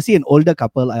audience, if I see an older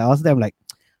couple, I ask them like,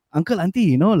 uncle,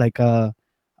 auntie, like I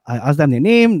ask them their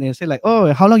name. They say like,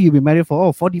 oh, how long you been married for?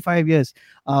 Oh, 45 years.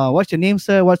 What's your name,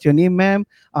 sir? What's your name, ma'am?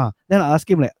 Then I ask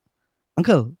him like,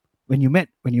 uncle, when you met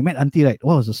auntie, right,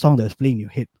 what was the song that was playing in your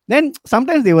head? Then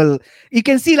sometimes you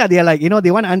can see that they're like,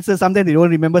 they want to answer, sometimes they don't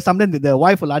remember, sometimes the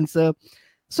wife will answer.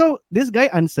 So this guy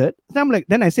answered.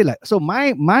 Then I say like, so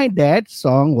my dad's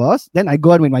song was, then I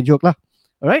go on with my joke lah.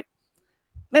 All right.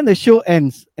 Then the show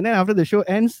ends. And then after the show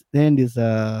ends, then this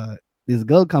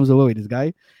girl comes over with this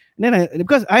guy. And then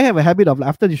because I have a habit of,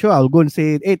 after the show, I'll go and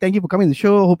say, hey, thank you for coming to the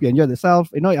show. Hope you enjoyed yourself.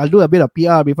 I'll do a bit of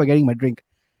PR before getting my drink.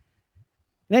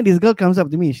 Then this girl comes up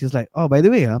to me. She's like, oh, by the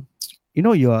way,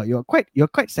 you're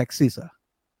quite sexy, sir.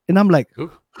 And I'm like,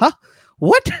 huh?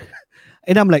 What?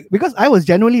 And I'm like, because I was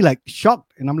genuinely like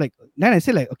shocked. And I'm like, then I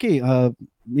say like, okay,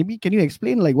 maybe can you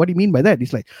explain like what do you mean by that?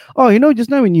 He's like, oh, just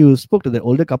now when you spoke to the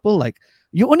older couple, like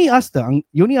you only asked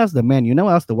the man, you never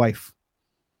asked the wife.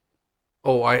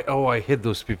 I hate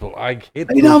those people. I hate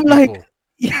those people. Like,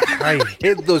 I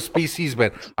hate those species,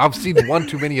 man. I've seen one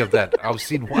too many of that. Of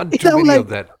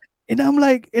that. And I'm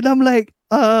like,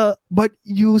 but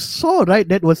you saw, right?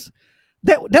 That was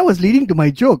leading to my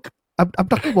joke. I'm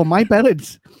talking about my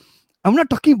parents. I'm not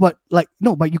talking about like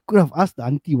no, but you could have asked the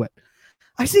auntie what.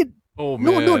 I said Oh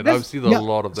no, man, I've that's seen a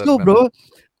lot of that, So, man. bro,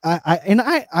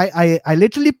 I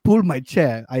literally pulled my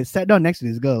chair. I sat down next to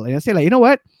this girl and I said like, you know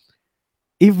what?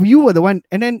 If you were the one,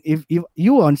 and then if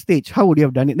you were on stage, how would you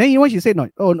have done it? Then you know what she said? No,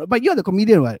 oh no, but you're the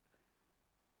comedian, what?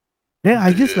 Then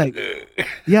I just like,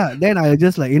 yeah. Then I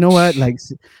just like, you know what?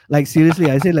 Like seriously,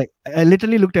 I said like, I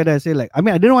literally looked at her. I said like, I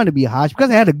mean, I didn't want to be harsh because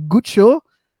I had a good show.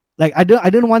 Like I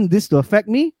didn't want this to affect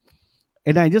me.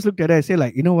 And I just looked at her. I said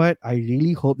like, you know what? I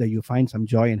really hope that you find some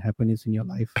joy and happiness in your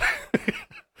life.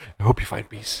 I hope you find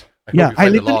peace. I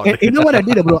literally, you know what I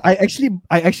did, bro? I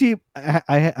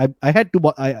had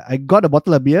to, I got a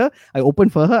bottle of beer. I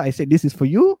opened for her. I said, "This is for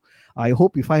you. I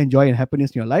hope you find joy and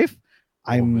happiness in your life.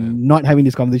 I'm not having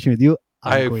this conversation with you.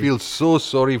 I feel so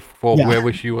sorry for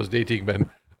whoever she was dating, man.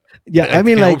 Yeah, I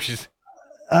mean, like, hope she's.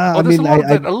 There's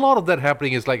a lot of that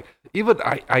happening. Is like even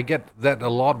I get that a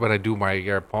lot when I do my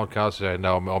podcasts and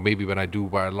or maybe when I do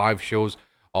my live shows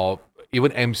or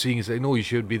even emceeing. Say, no, you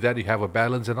should be that. You have a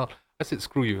balance and all. I said,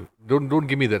 screw you. Don't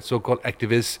give me that so-called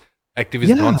activist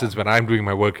nonsense when I'm doing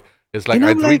my work. It's like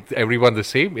I treat everyone the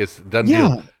same. It's done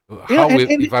deal.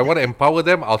 If I want to empower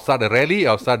them, I'll start a rally.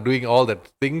 I'll start doing all that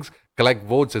things, collect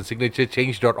votes and signature,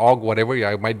 change.org, whatever.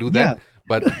 I might do that.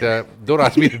 But don't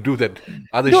ask me to do that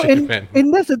other shit, man.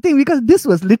 And that's the thing, because this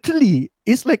was literally,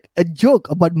 it's like a joke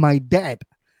about my dad.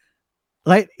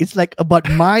 Right? It's like about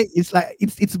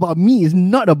it's about me. It's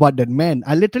not about that man.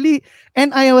 I literally,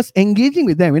 and I was engaging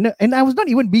with them, and I was not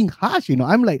even being harsh,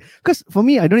 I'm like, because for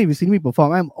me, I don't even see me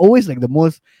perform. I'm always like the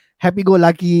most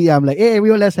happy-go-lucky. I'm like, hey,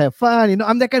 everyone, let's have fun.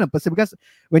 I'm that kind of person, because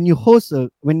when you host,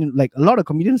 when like a lot of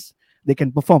comedians, they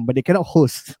can perform, but they cannot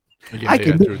host. I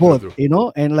can do both,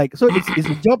 and like, so it's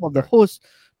the job of the host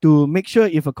to make sure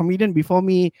if a comedian before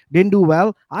me didn't do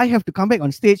well, I have to come back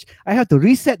on stage. I have to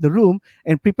reset the room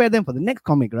and prepare them for the next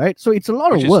comic, right? So it's a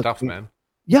lot of work. Tough, man.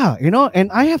 Yeah,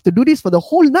 and I have to do this for the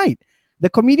whole night. The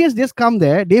comedians just come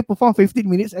there, they perform 15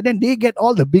 minutes, and then they get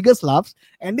all the biggest laughs,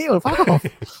 and they will fuck off.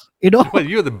 Well,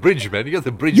 you're the bridge, man. You're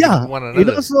the bridge between one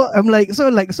another. So I'm like,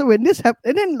 so when this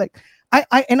happened, and then like,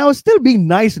 I was still being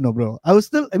nice, bro. I was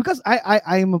still, because I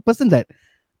am a person that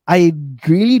I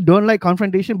really don't like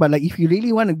confrontation, but like if you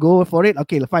really want to go for it,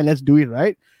 okay, fine, let's do it,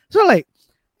 right? So like,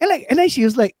 and then she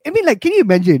was like, I mean, like, can you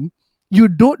imagine? You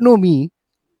don't know me,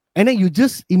 and then you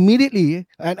just immediately,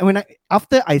 and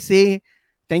after I say,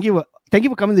 thank you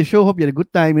for coming to the show. Hope you had a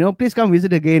good time. Please come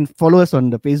visit again. Follow us on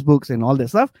the Facebooks and all that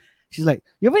stuff. She's like,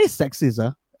 you're very sexist,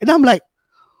 huh? And I'm like,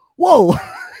 whoa.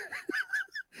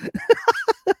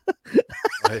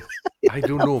 I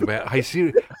don't know, man.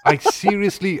 I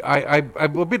seriously, I'm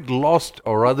a bit lost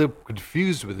or rather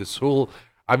confused with this whole.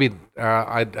 I mean,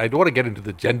 I don't want to get into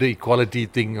the gender equality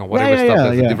thing or whatever stuff.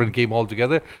 That's a different game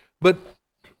altogether. But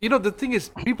the thing is,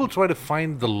 people try to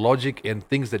find the logic in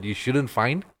things that you shouldn't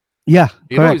find. Yeah,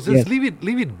 just leave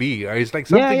it be. It's like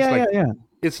some things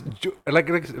it's like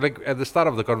at the start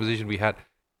of the conversation we had.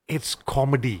 It's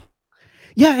comedy.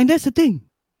 Yeah, and that's the thing.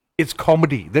 It's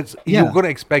comedy. You're gonna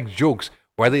expect jokes,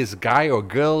 whether it's guy or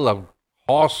girl or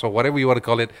horse or whatever you want to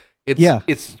call it.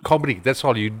 It's comedy. That's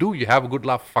all you do. You have a good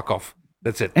laugh. Fuck off.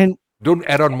 That's it. And don't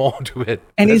add on more to it.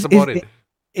 And that's about it.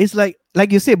 It's like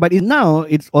you say, but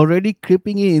it's already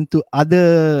creeping into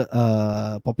other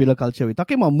popular culture. We're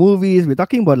talking about movies. We're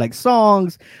talking about like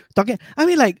songs. I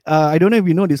mean, like I don't know if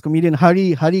you know this comedian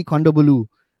Hari Kondabolu,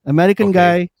 American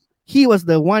guy. He was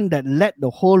the one that led the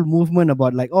whole movement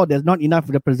about like, oh, there's not enough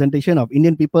representation of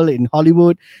Indian people in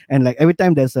Hollywood, and like every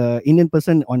time there's a Indian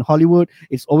person on Hollywood,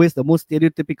 it's always the most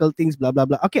stereotypical things, blah blah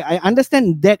blah. Okay, I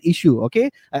understand that issue. Okay,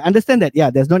 I understand that.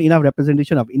 Yeah, there's not enough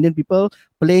representation of Indian people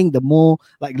playing the more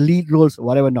like lead roles or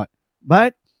whatever not.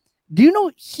 But do you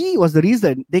know he was the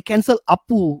reason they canceled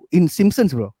Apu in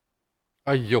Simpsons, bro?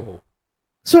 Ayo.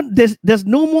 So there's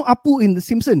no more Apu in the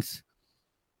Simpsons.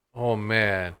 Oh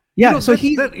man. Yeah, that's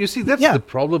the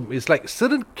problem. It's like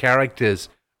certain characters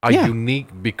are unique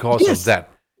because of that.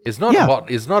 It's not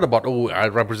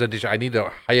about representation. I need a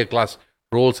higher class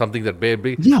role, something that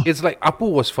baby. Yeah. It's like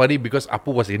Apu was funny because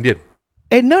Apu was Indian.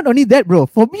 And not only that, bro.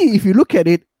 For me, if you look at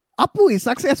it, Apu is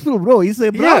successful, bro. He's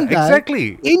a brown guy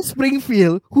in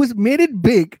Springfield who's made it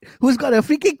big, who's got a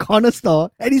freaking corner store,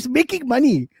 and he's making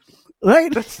money,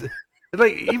 right? That's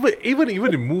like even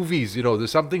in movies,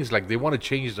 there's some things like they want to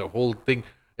change the whole thing.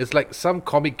 It's like some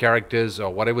comic characters or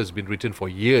whatever has been written for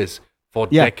years, for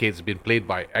decades, been played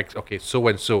by so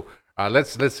and so.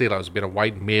 Let's say there's been a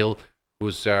white male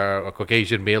who's a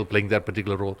Caucasian male playing that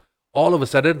particular role. All of a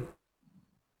sudden,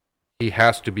 he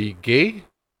has to be gay.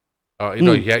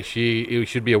 She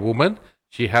should be a woman.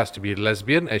 She has to be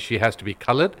lesbian, and she has to be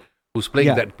colored. who's playing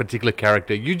Yeah. that particular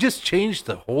character. You just change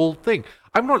the whole thing.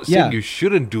 I'm not saying Yeah. you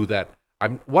shouldn't do that.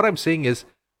 What I'm saying is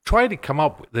try to come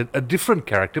up with a different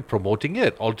character promoting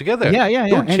it altogether. Yeah, yeah,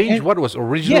 yeah. Don't change what was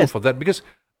original yes. for that, because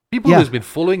people Yeah. who's been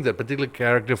following that particular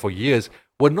character for years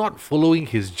were not following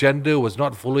his gender, was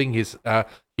not following his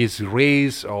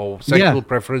race or sexual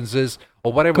preferences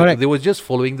or whatever. Correct. They were just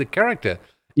following the character.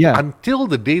 Yeah. Until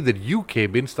the day that you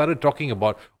came in, started talking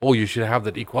about, oh, you should have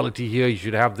that equality here, you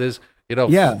should have this,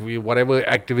 Yeah. whatever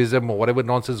activism or whatever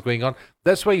nonsense going on.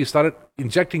 That's why you started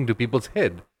injecting to people's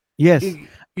head. Yes.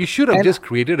 You should have And- just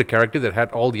created a character that had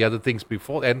all the other things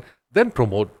before, and then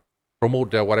promote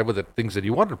whatever the things that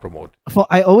you want to promote. For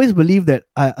I always believe that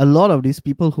a lot of these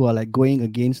people who are like going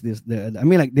against this, I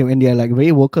mean, like when they are like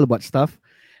very vocal about stuff,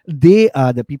 they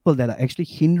are the people that are actually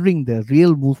hindering the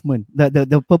real movement,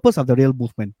 the purpose of the real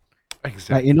movement.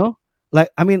 Exactly. Like, like,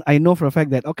 I mean, I know for a fact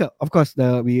that, okay, of course,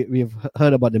 we've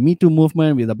heard about the Me Too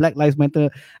movement, with the Black Lives Matter.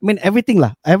 I mean, everything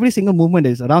lah, every single movement that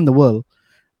is around the world,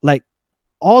 like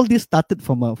all this started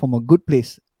from a good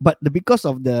place, but because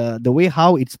of the way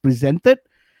how it's presented,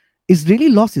 it's really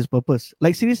lost its purpose.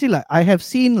 Like seriously, like I have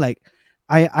seen, like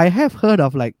I have heard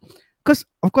of, like, because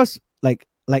of course, like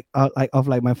of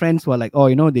like my friends who are like, oh,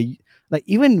 they, like,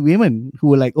 even women who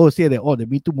were like, oh, say that, oh, the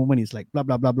Me Too movement is like blah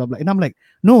blah blah blah blah, and I'm like,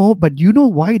 no, but you know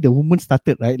why the movement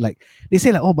started, right? Like they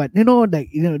say like, oh, but like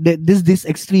this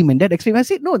extreme and that extreme. I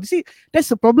say no, see, that's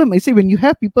the problem. I say when you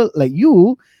have people like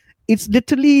you, it's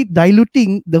literally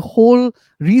diluting the whole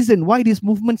reason why this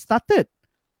movement started.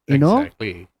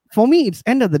 Exactly. For me, it's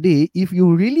end of the day, if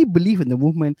you really believe in the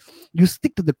movement, you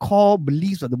stick to the core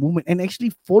beliefs of the movement and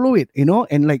actually follow it,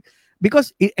 and like,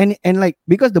 because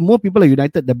because the more people are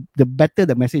united, the better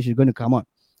the message is going to come out,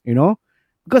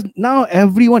 because now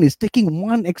everyone is taking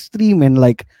one extreme, and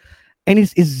like, and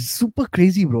it's super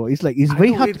crazy, bro. It's like, it's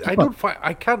very hard to keep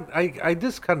up. I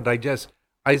just can't digest.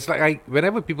 It's like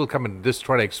whenever people come and just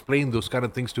try to explain those kind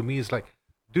of things to me, it's like,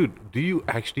 dude, do you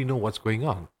actually know what's going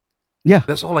on? Yeah.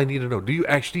 That's all I need to know. Do you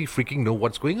actually freaking know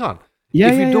what's going on? Yeah,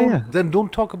 if you yeah, don't, yeah. then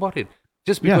don't talk about it.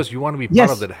 Just Yeah. because you want to be part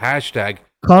Yes. of that hashtag,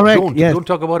 Correct. Yes. don't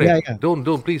talk about it. Yeah, yeah. Don't,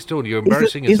 please don't. You're It's the-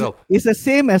 embarrassing it's, yourself. it's the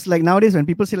same as like nowadays when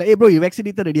people say like, hey bro, you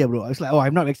vaccinated already, bro. It's like, oh,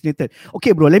 I'm not vaccinated.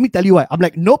 Okay, bro, let me tell you why. I'm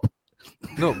like, nope,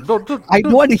 No, don't. I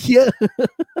don't want to hear.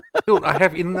 Dude, I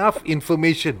have enough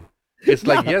information. It's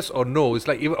like yes or no. It's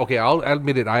like, even okay, I'll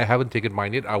admit it. I haven't taken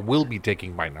mine yet. I will be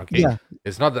taking mine. Okay, Yeah.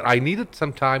 It's not that I needed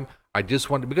some time. I just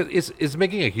want, because it's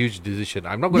making a huge decision.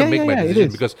 I'm not going to Yeah, make my yeah, it decision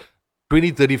is. because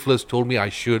 2030 told me I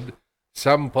should.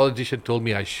 Some politician told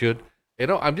me I should.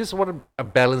 I just want to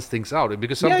balance things out,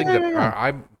 because Yeah, something yeah, that yeah.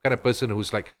 I'm kind of person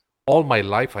who's like, all my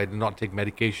life I did not take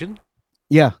medication.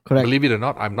 Yeah, correct. Believe it or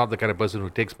not, I'm not the kind of person who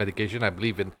takes medication. I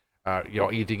believe in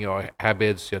your eating, your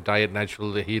habits, your diet,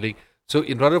 natural healing. So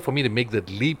in order for me to make that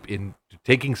leap into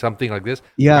taking something like this,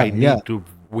 Yeah, I need yeah. to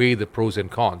weigh the pros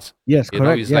and cons. Yes,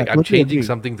 correct. It's Yeah, like I'm totally changing agree.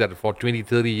 something that for 20,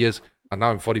 30 years, and now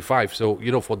I'm 45. So,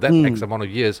 for that Mm. X amount of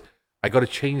years, I got to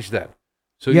change that.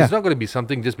 So Yeah. it's not going to be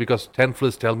something just because 10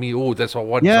 plus tell me, oh, that's all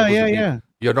what Yeah, supposed yeah, to be. yeah.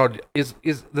 You're not, is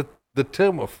the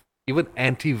term of even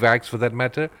anti-vax for that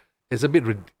matter is a bit,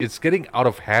 it's getting out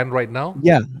of hand right now.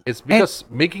 Yeah. It's because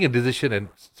making a decision and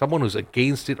someone who's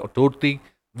against it or totally,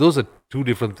 those are two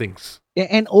different things.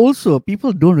 And also,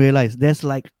 people don't realize there's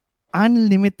like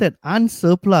unlimited,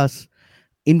 unsurplus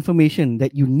information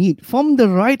that you need from the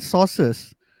right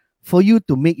sources for you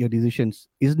to make your decisions.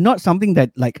 It's not something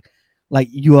that like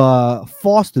you are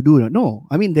forced to do. No,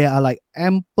 I mean, there are like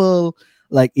ample,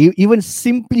 like even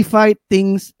simplified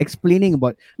things explaining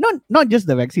about not just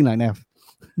the vaccine I have,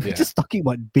 Yeah. just talking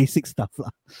about basic stuff lah.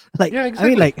 Like Yeah, I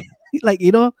mean,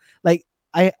 exactly.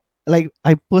 like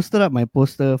I posted up my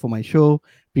poster for my show.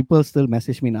 People still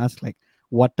message me and ask like,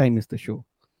 what time is the show?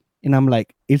 And I'm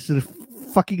like, it's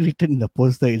fucking written in the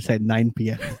poster. It's at 9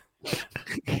 p.m.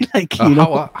 Like,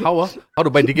 How to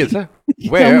buy tickets? Huh?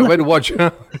 Yeah, Where? I'm like- Where to watch?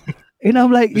 and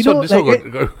I'm like, This one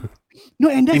like, got- no,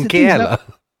 and that's in the thing. KL. Like,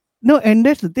 no, and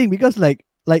that's the thing, because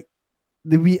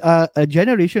we are a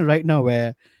generation right now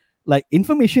where like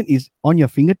information is on your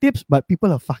fingertips, but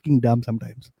people are fucking dumb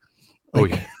sometimes. Oh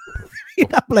Like, yeah.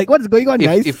 I'm like, what's going on,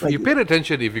 guys? If Like, you paid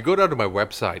attention, if you go down to my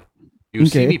website, you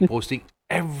see Okay. me posting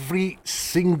every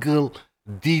single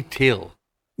detail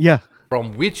yeah,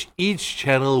 from which each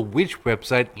channel, which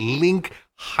website, link,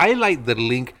 highlight the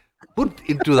link, put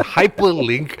into the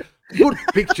hyperlink, put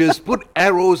pictures, put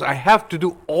arrows. I have to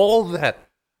do all that.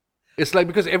 It's like,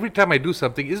 because every time I do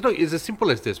something, it's as simple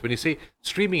as this. When you say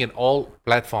streaming in all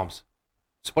platforms,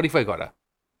 Spotify got a,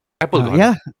 Apple got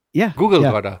yeah, a, yeah, Google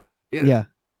yeah, got a. yeah.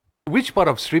 Which part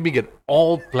of streaming in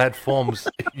all platforms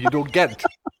you don't get?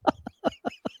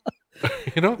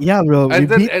 you know. Yeah, bro. And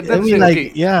then I say, mean, like,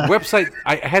 okay, yeah. website.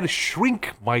 I had to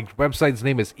shrink my website's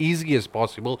name as easy as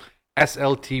possible.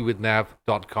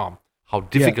 sltwithnav.com. How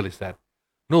difficult is that?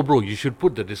 No, bro. You should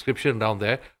put the description down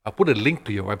there. I put a link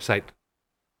to your website,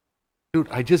 dude.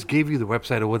 I just gave you the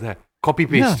website over there. Copy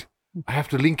paste. I have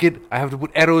to link it. I have to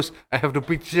put arrows. I have to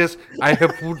pictures. I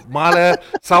have to put Mala,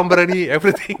 Sambarani,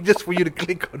 everything just for you to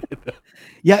click on it.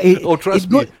 Yeah,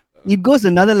 trust me. It goes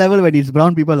another level when it's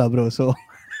brown people, bro. So.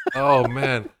 Oh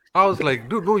man, I was like,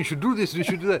 dude, no, you should do this. You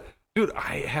should do that, dude.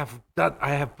 I have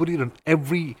put it on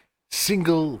every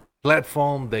single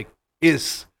platform there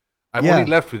is. I'm only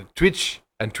left with Twitch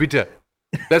and Twitter.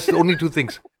 That's the only two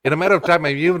things. In a matter of time,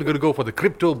 I'm even going to go for the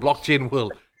crypto blockchain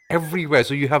world everywhere.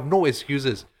 So you have no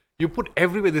excuses. You put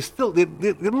everywhere.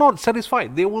 They're not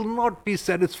satisfied. They will not be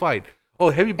satisfied. Oh,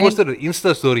 have you posted an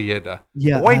Insta story yet?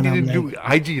 Why didn't you do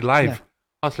IG live? Yeah.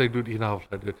 I was like, dude, enough.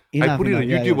 Dude. I put it on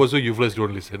YouTube also. You first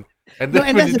don't listen. And then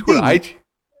and when that's you the do thing. IG,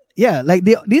 Yeah, like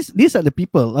these are the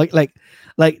people. Like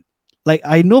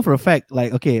I know for a fact.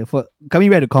 Like, okay, for coming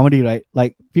back to comedy, right?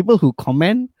 Like people who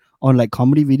comment on like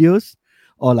comedy videos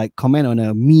or like comment on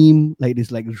a meme, like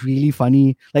this, like really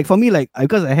funny. Like for me, like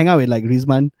because I hang out with like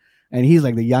Rizman, and he's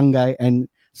like the young guy, and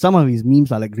some of his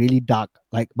memes are like really dark,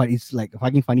 like, but it's like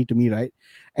fucking funny to me, right?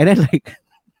 And then like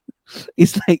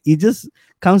it's like it just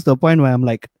comes to a point where I'm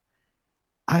like,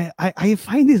 I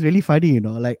find this really funny, you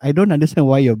know, like I don't understand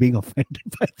why you're being offended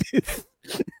by this.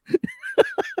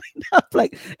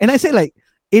 Like, and I say like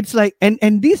it's like,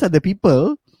 and these are the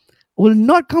people who will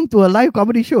not come to a live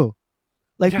comedy show,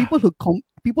 like people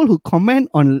who comment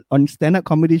on stand-up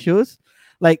comedy shows,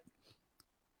 like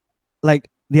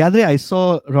the other day I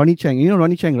saw Ronnie Cheng. You know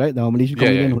Ronnie Cheng, right? The Malaysian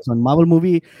comedian who's on Marvel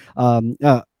movie.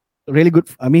 Really good.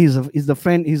 I mean, he's a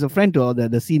friend to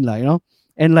the scene, like, you know.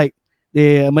 And like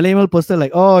the Malayalam poster,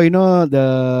 like, oh, you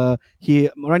know,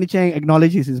 Ronnie Cheng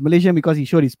acknowledges he's Malaysian because he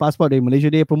showed his passport in Malaysia.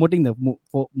 They're promoting the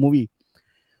movie.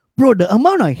 Bro, the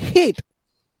amount of hate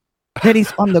that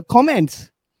is on the comments,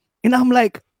 and I'm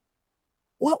like,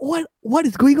 what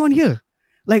is going on here?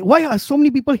 Like, why are so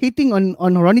many people hating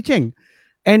on Ronnie Cheng?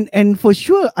 And for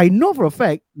sure, I know for a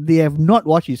fact they have not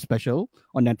watched his special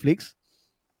on Netflix.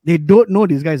 They don't know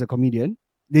this guy is a comedian.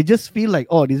 They just feel like,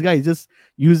 oh, this guy is just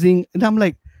using. And I'm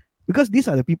like, because these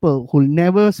are the people who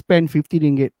never spend 50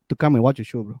 ringgit to come and watch a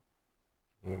show, bro.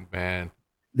 Oh man,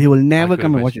 they will never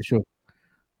come and watch a show.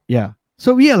 Yeah.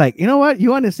 So we are like, you know what?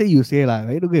 You want to say, you say, like,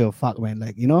 I don't give a fuck, man.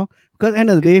 Like, you know, because at the end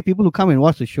of the day, people who come and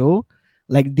watch the show,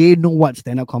 like, they know what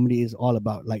stand-up comedy is all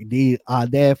about. Like, they are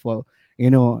there for, you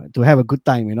know, to have a good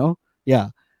time, you know? Yeah.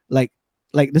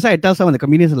 Like this, I tell some of the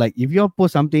comedians, like, if you all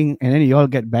post something and then you all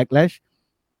get backlash,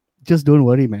 just don't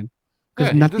worry, man.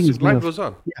 Because nothing is life goes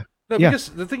on. Yeah. No, because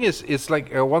the thing is, it's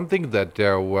like one thing that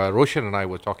Roshan and I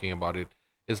were talking about it.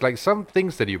 It's like some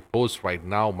things that you post right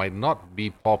now might not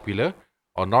be popular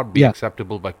or not be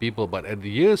acceptable by people, but in the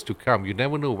years to come, you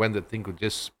never know when the thing could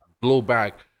just blow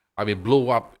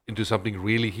up into something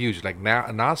really huge. Like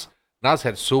Nas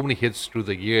had so many hits through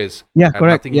the years. Yeah, and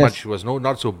correct. Nothing much was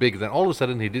not so big. Then all of a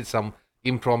sudden he did some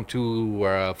impromptu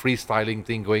freestyling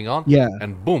thing going on. Yeah.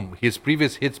 And boom, his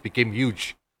previous hits became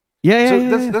huge. Yeah.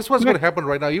 That's what's going to happen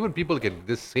right now. Even people can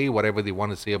just say whatever they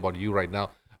want to say about you right now.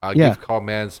 Give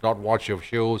comments, not watch your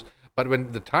shows. But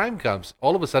when the time comes,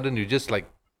 all of a sudden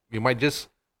you might just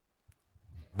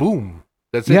boom.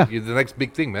 That's it. You're the next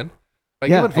big thing, man. Like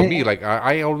even for me, like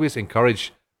I always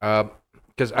encourage,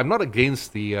 because I'm not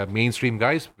against the mainstream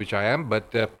guys, which I am,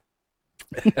 but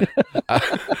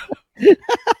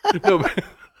no,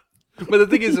 but the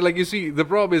thing is, like, you see, the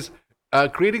problem is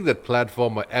creating that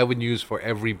platform or avenues for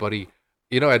everybody.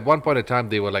 You know, at one point in time,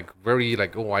 they were like very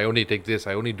like, oh, I only take this,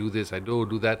 I only do this, I don't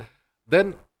do that.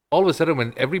 Then all of a sudden,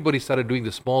 when everybody started doing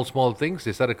the small things,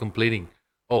 they started complaining.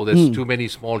 Oh, there's too many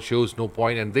small shows, no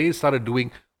point. And they started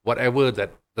doing whatever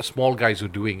that the small guys are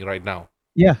doing right now.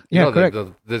 Yeah, correct.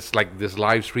 This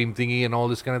live stream thingy and all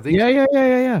this kind of thing.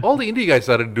 Yeah. All the indie guys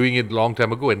started doing it a long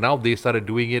time ago, and now they started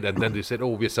doing it, and then they said, oh,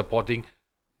 we're supporting.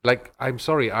 Like, I'm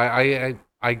sorry, I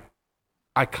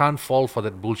can't fall for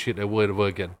that bullshit ever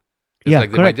again. It's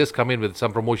like they might just come in with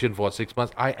some promotion for 6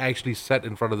 months. I actually sat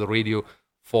in front of the radio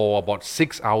for about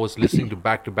 6 hours listening to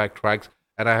back-to-back tracks,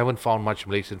 and I haven't found much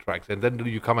Malaysian tracks. And then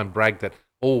you come and brag that,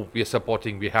 oh, we are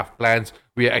supporting, we have plans,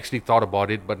 we actually thought about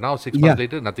it, but now 6 months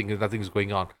later, nothing is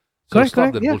going on. So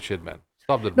stop that bullshit, man.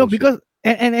 Stop that bullshit. No, because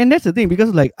and that's the thing,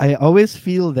 because like I always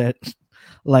feel that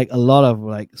like a lot of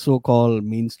like so-called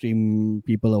mainstream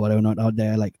people or whatever not out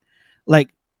there, like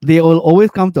they will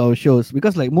always come to our shows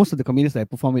because like most of the comedians that I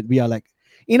perform with, we are like,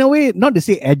 in a way, not to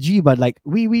say edgy, but like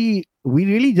we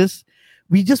really just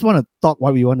we just want to talk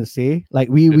what we want to say. Like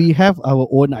we have our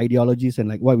own ideologies and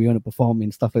like what we want to perform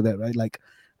and stuff like that, right? Like,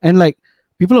 and like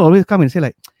people always come and say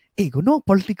like, "Hey, go no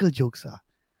political jokes, ah."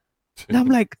 And I'm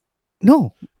like,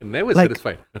 no, Never like,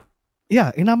 satisfied.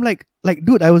 yeah, and I'm like,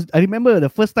 dude, I remember the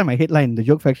first time I headlined the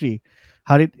Joke Factory,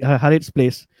 Harid's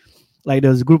place. Like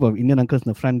there was a group of Indian uncles in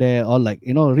the front there, all like,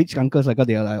 you know, rich uncles. Like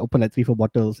they like, opened like 3-4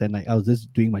 bottles, and like I was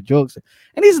just doing my jokes.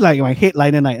 And it's like my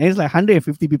headliner night, and it's like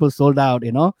 150 people sold out.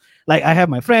 You know, like I have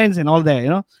my friends and all that. You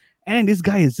know, and this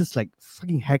guy is just like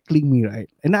fucking heckling me, right?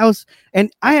 And I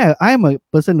am a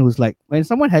person who's like, when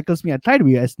someone heckles me, I try to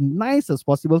be as nice as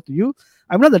possible to you.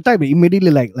 I'm not the type that immediately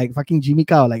like fucking Jimmy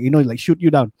Cow, like, you know, like shoot you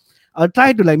down. I'll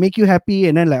try to like make you happy,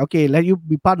 and then like, okay, let you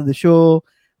be part of the show,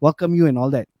 welcome you and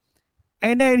all that.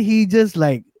 And then he just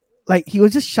like he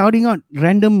was just shouting out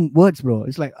random words, bro.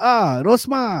 It's like,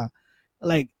 Rosma,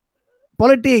 like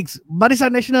politics,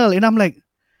 Barisan National. And I'm like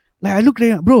I looked at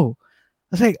him, bro. I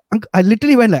was like, I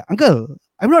literally went like, uncle,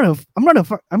 I'm not a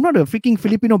freaking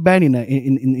Filipino band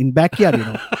in backyard, you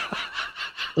know.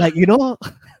 Like, you know,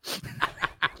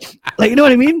 like, you know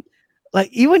what I mean? Like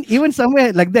even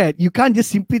somewhere like that, you can't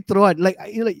just simply throw it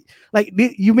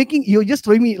you're just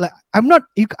throwing me like I'm not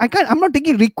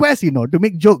taking requests, you know, to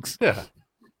make jokes. Yeah,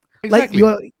 exactly.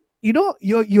 Like you're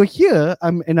here. I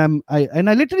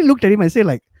literally looked at him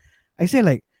and I say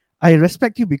like I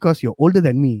respect you because you're older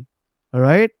than me, all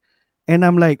right? And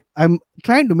I'm like, I'm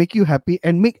trying to make you happy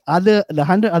and make the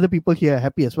 100 other people here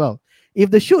happy as well.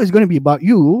 If the show is going to be about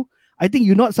you, I think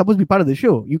you're not supposed to be part of the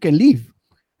show. You can leave.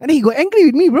 And then he got angry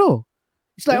with me, bro.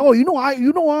 It's like, oh, I know bottle,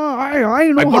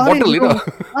 you know.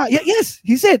 Yes,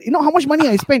 he said, you know how much money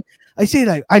I spent. I say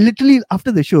like, I literally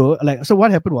after the show, like, so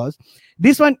what happened was,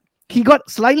 this one he got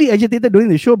slightly agitated during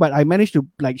the show, but I managed to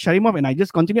like shut him up, and I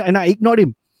just continued, and I ignored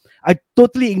him. I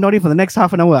totally ignored him for the next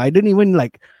half an hour. I didn't even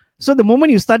like. So the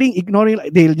moment you starting ignoring,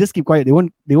 like, they'll just keep quiet.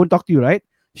 They won't talk to you, right?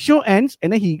 Show ends,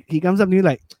 and then he comes up to you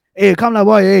like, hey, come la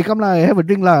boy, hey, come la, have a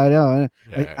drink la.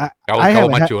 I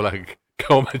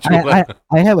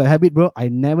have a habit, bro. I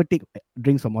never take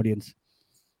drinks from audience.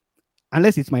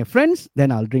 Unless it's my friends,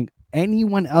 then I'll drink.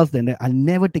 Anyone else, then I'll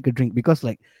never take a drink because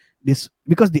they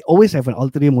always have an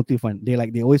ulterior motive. One, they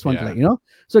always want to, like, you know.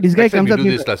 So this guy comes up.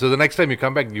 So the next time you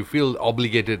come back, you feel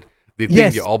obligated. They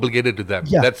think you're obligated to them.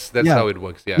 Yeah. That's how it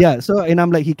works. Yeah. Yeah. So, and I'm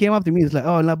like, he came up to me. He's like,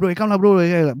 oh, la, bro, come la, bro.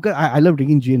 Yeah. Because I love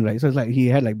drinking gin, right? So it's like he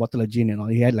had like bottle of gin and all.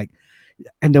 He had like,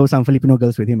 and there were some Filipino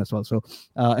girls with him as well. So,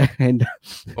 and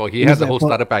he has the whole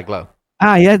starter pack, lah.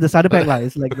 Yeah, the starter pack, lah.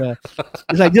 It's like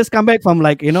it's like just come back from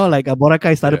like, you know, like a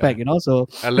Boracay starter pack, you know. So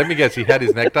let me guess, he had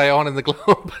his necktie on in the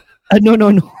club. No.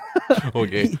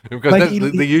 Okay, because that's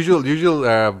the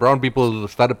usual brown people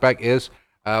starter pack is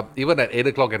even at 8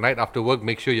 o'clock at night after work,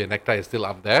 make sure your necktie is still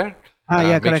up there.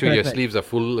 Make sure your sleeves are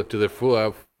full to the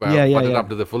full, buttoned up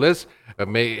to the fullest.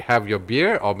 May have your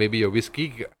beer or maybe your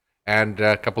whiskey and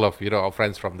a couple of our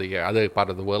friends from the other part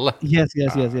of the world. Yes.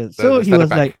 So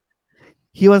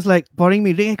he was like pouring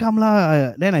me, hey, come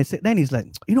la. Then he's like,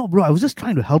 bro, I was just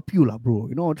trying to help you, la, bro.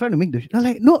 Trying to make the. I'm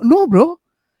like, no, bro.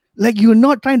 Like, you're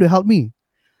not trying to help me.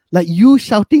 Like, you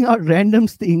shouting out random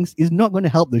things is not going to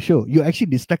help the show. You're actually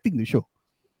distracting the show.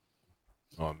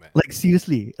 Oh man. Like,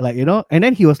 seriously, like, and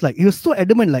then he was so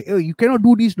adamant, like, oh, you cannot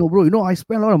do this, no, bro. I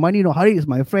spent a lot of money. Harid is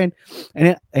my friend.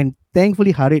 And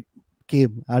thankfully Harid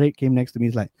came next to me.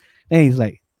 Then he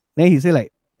said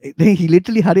like, then he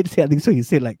literally Harid said, I think so. He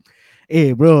said like,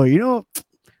 hey, bro,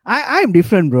 I'm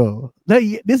different, bro.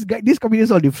 These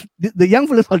comedians all different. The young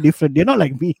fellas all different. They're not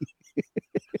like me.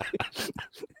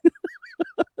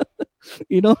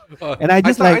 And I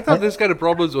thought this kind of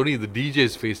problems only the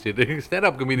DJs faced it.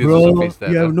 Stand-up comedians bro, also face that.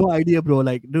 You have no idea, bro.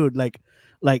 Like, dude, like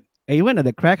even at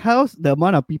the crack house, the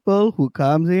amount of people who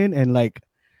comes in and like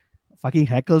fucking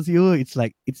heckles you, it's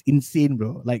insane,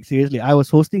 bro. Like, seriously, I was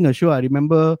hosting a show, I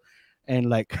remember, and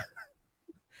like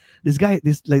this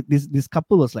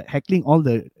couple was like heckling all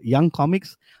the young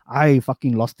comics. I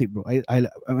fucking lost it, bro. I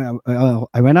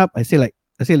went up. I say like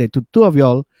to two of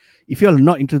y'all, if y'all are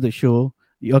not into the show,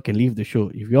 y'all can leave the show.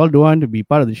 If y'all don't want to be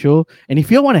part of the show, and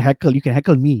if y'all want to heckle, you can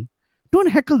heckle me. Don't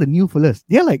heckle the new fellas.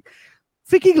 They're like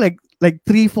freaking like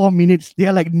 3-4 minutes.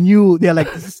 They're like new. They're like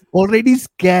already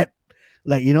scared.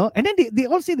 Like, and then they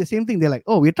all say the same thing. They're like,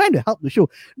 oh, we're trying to help the show.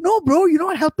 No, bro, you're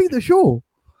not helping the show.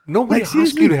 Nobody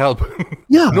asked you to help.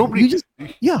 Yeah. Nobody.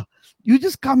 You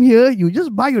just come here, you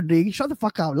just buy your drink, shut the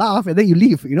fuck up, laugh, and then you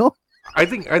leave, I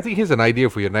think here's an idea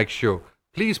for your next show.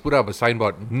 Please put up a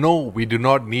signboard. No, we do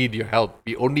not need your help.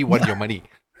 We only want your money.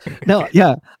 No,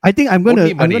 yeah. I think I'm gonna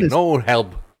only money, no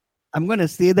help. I'm gonna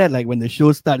say that like when the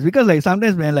show starts, because like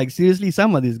sometimes, man, like seriously,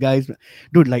 some of these guys,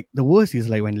 dude, like the worst is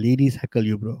like when ladies heckle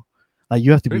you, bro. Like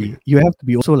you have to Really?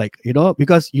 be also like,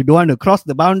 because you don't want to cross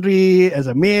the boundary as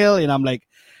a male. And I'm like,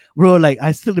 bro, like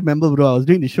I still remember, bro, I was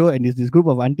doing the show and there's this group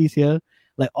of aunties here,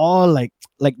 like all like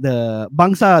the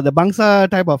bangsa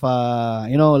type of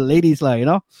ladies, like,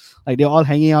 like they're all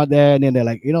hanging out there and then they're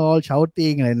like, all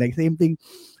shouting and like same thing.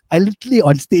 I literally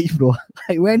on stage, bro.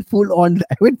 I went full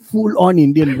on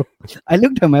Indian, bro. I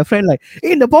looked at my friend like,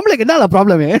 hey, the bomb like another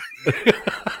problem, eh?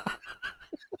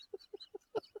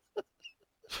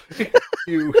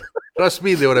 You trust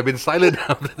me, they would have been silent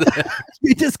after that.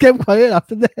 We just kept quiet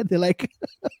after that. They're like,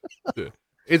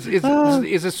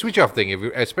 It's a switch off thing. If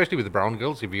you, especially with the brown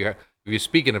girls, if you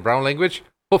speak in a brown language,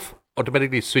 poof,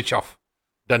 automatically switch off.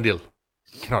 Done deal.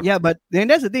 Cannot. yeah, but then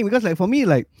that's the thing, because like for me,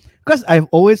 like, because I've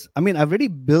already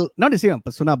built, not to say I'm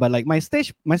persona, but like my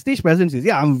stage presence is,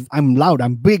 I'm loud,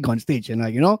 I'm big on stage, and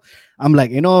like, I'm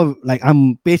like, like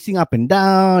I'm pacing up and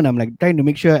down, I'm like trying to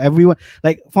make sure everyone,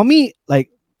 like for me, like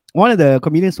one of the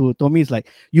comedians who told me is like,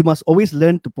 you must always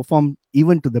learn to perform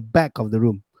even to the back of the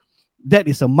room. That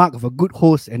is a mark of a good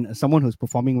host and someone who's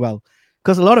performing well.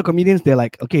 Because a lot of comedians, they're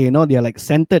like, okay, they're like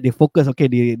centered, they focus, okay,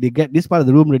 they get this part of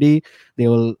the room ready, they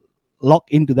will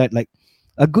lock into that. Like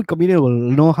a good comedian will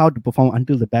know how to perform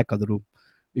until the back of the room,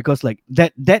 because like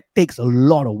that takes a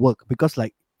lot of work, because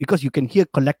you can hear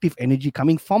collective energy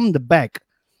coming from the back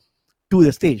to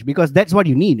the stage, because that's what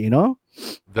you need.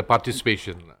 The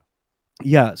participation.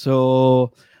 Yeah.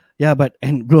 So yeah, but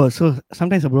and bro, so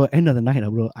sometimes, bro, end of the night,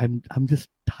 bro, I'm just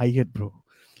tired, bro.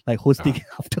 Like hosting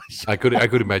after a show. I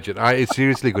could imagine. I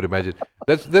seriously could imagine.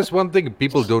 That's one thing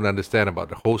people don't understand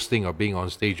about hosting or being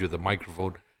on stage with a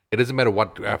microphone. It doesn't matter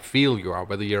what field you are,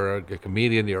 whether you're a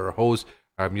comedian, you're a host,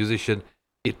 a musician.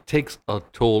 It takes a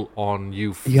toll on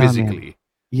you Yeah, man. physically.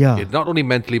 Yeah. It not only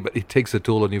mentally, but it takes a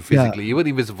toll on you physically. Even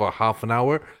if it's for half an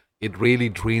hour, it really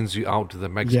drains you out to the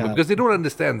maximum, Yeah. because they don't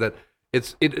understand that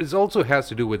it also has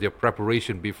to do with your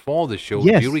preparation before the show,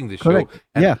 Yes, during the correct. show,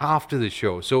 and Yeah. after the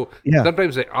show. So Yeah.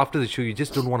 sometimes after the show, you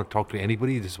just don't want to talk to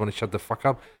anybody. You just want to shut the fuck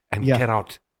up and Yeah. get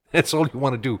out. That's all you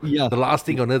want to do. Yeah. The last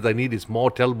thing on earth I need is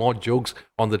tell more jokes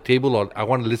on the table, or I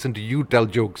want to listen to you tell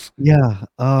jokes. Yeah.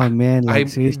 Oh man, like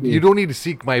seriously. You don't need to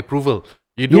seek my approval.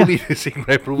 You don't Yeah. need to seek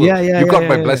my approval. Yeah, yeah, You yeah, got yeah,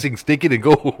 my yeah. blessings. Take it and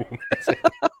go home. That's it.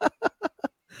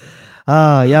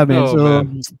 Yeah, man. Oh, So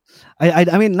man.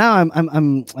 I mean, now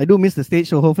I do miss the stage.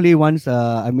 So hopefully once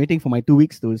I'm waiting for my 2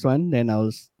 weeks to this one, then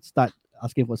I'll start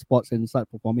asking for spots and start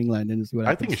performing like, and then see what I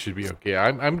happens. think it should be okay.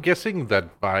 I'm guessing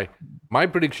that by my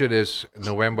prediction is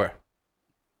November.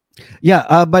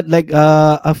 Yeah, but like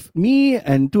of me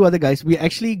and two other guys, we're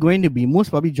actually going to be most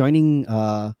probably joining.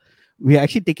 We're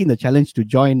actually taking the challenge to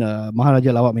join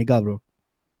Maharaja Lawak Mega, bro.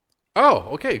 Oh,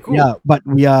 okay, cool. Yeah, but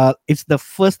it's the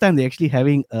first time they're actually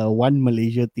having one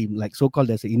Malaysia team, like so called,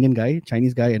 there's an Indian guy,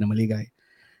 Chinese guy, and a Malay guy.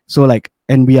 So like,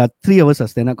 and we are three of us are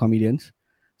stand-up comedians.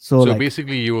 So, So like,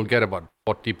 basically, you will get about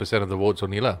 40% of the votes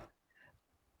on Nila.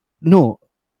 no,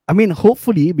 I mean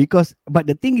hopefully, because but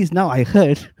the thing is now I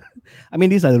heard, I mean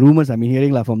these are the rumors I've been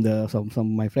hearing like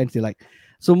from my friends. They're like,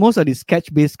 so most of these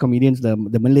sketch-based comedians, the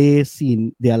Malay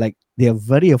scene, they are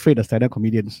very afraid of stand-up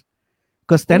comedians.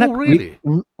 Because stand-up, Oh, really?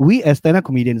 we as stand-up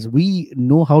comedians, we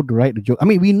know how to write the joke. I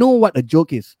mean, we know what a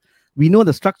joke is. We know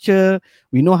the structure.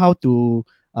 We know how to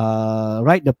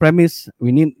write the premise.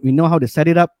 We know how to set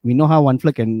it up. We know how one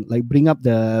flick can like bring up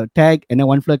the tag, and then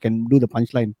one flick can do the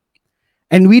punchline.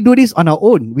 And we do this on our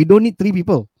own. We don't need three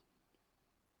people.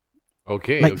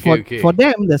 Okay, Like okay. for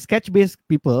them, the sketch-based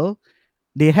people,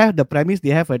 they have the premise, they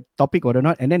have a topic or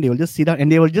not, and then they will just sit down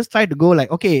and they will just try to go like,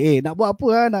 okay, hey, nak buat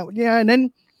apa, yeah, and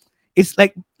then it's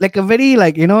like a very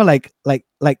like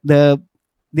they're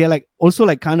like also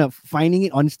like kind of finding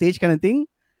it on stage kind of thing.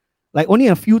 Like only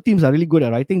a few teams are really good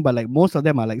at writing, but like most of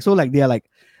them are like, so like they are like,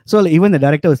 so like, even the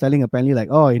director was telling apparently like,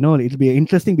 oh, it'll be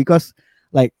interesting because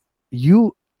like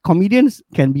you comedians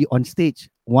can be on stage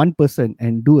one person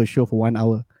and do a show for 1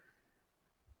 hour.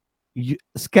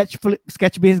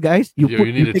 Sketch-based guys, You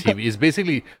need a take team. It's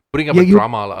basically putting up Yeah, a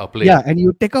drama, a play. yeah, and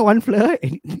you take out one flare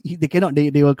and they cannot,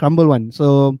 they will crumble one.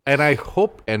 So And I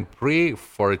hope and pray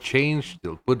for a change.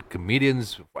 They'll put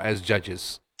comedians as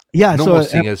judges. yeah, No so more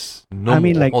singers. No I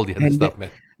mean, more like, all the other and stuff,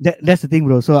 man. that's the thing,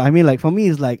 bro. So I mean, like for me,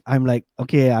 it's like I'm like,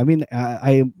 okay. I mean,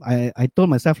 I told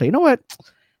myself like, you know what?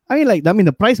 I mean, like,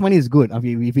 the prize money is good. I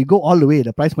mean, if we go all the way,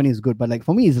 the prize money is good. But like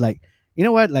for me, it's like, you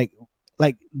know what? Like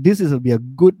this will be a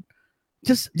good.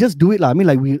 Just do it, lah. I mean,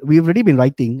 like we've already been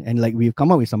writing and like we've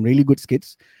come up with some really good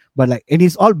skits, but like it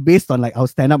is all based on like our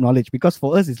stand-up knowledge, because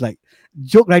for us it's like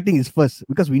joke writing is first,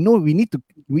 because we know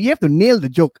we have to nail the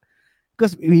joke,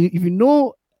 because if you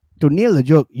know to nail the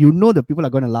joke, the people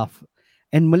are going to laugh.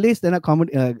 And Malay stand-up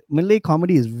comedy, Malay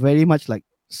comedy is very much like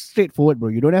straightforward, bro.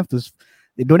 You don't have to.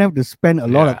 They don't have to spend a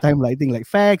lot Yeah. of time writing like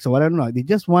facts or whatever. No, they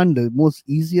just want the most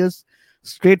easiest,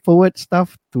 straightforward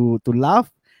stuff to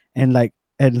laugh and like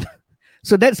and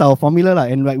so that's our formula lah.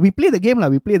 And like we play the game lah.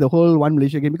 We play the whole One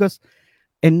Malaysia game because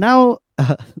and now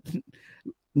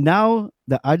now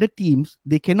the other teams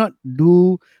they cannot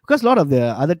do because a lot of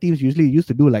the other teams usually used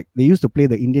to do like they used to play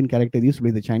the Indian character, they used to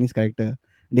play the Chinese character.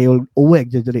 They will over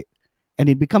exaggerate and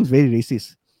it becomes very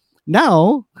racist.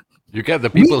 Now You get the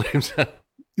people himself.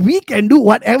 we can do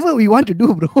whatever we want to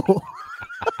do, bro.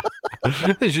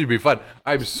 This should be fun.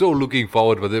 I'm so looking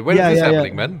forward for this. When Yeah, is this yeah, yeah.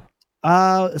 happening, man?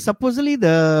 Supposedly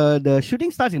the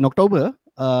shooting starts in October,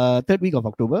 third week of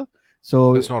October.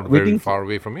 So It's not very waiting, far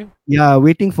away from you. yeah,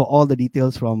 waiting for all the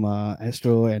details from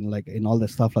Astro and like in all the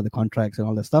stuff like the contracts and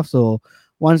all the stuff. So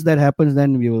once that happens,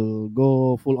 then we will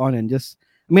go full on and just.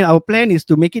 I mean, our plan is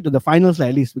to make it to the finals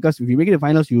at least because if you make it to the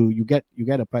finals, you get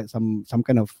a prize, some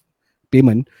kind of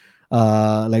payment,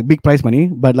 like big prize money.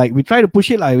 But like we try to push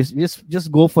it, like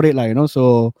just go for it, like you know.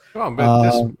 So Come on, man.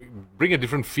 Just bring a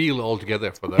different feel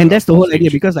altogether for that. and that's the whole idea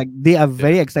stage. because like they are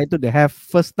very excited to have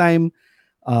first time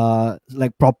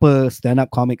like proper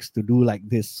stand-up comics to do like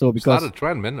this. So because Start a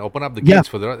trend, man. Open up the Yeah. gates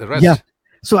for the rest. Yeah.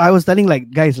 so I was telling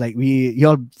like guys, like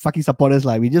you're fucking supporters,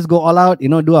 like we just go all out, you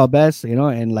know, do our best, you know,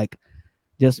 and like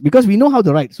just because we know how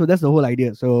to write. So that's the whole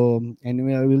idea. So and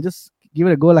we'll just give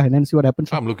it a go like, and then see what happens.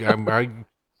 I'm looking.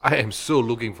 I am so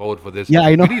looking forward for this. Yeah,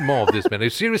 I know. We need more of this, man.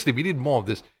 Seriously, we need more of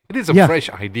this. It is some Yeah. fresh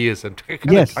ideas, and kind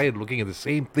of Yes. tired looking at the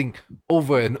same thing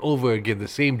over and over again, the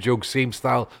same joke, same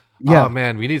style. Yeah. Ah,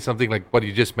 man, we need something like what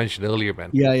you just mentioned earlier, man.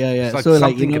 Yeah. It's like So like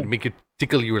something you know, can make it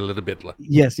tickle you a little bit. Like.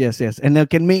 yes, and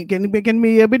can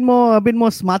be a bit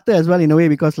more smarter as well in a way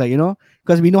because like you know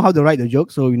because we know how to write the joke,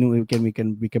 so we know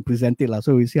we can present it lah.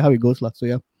 So we see how it goes lah. So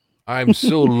yeah. I'm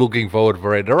so looking forward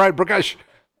for it. All right, Prakash.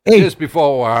 Hey. Just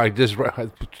before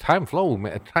time flow,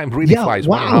 man. Time really Yeah, flies.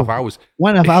 wow. 1.5 hours.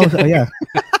 1.5 hours. Yeah.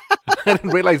 I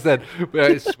didn't realize that.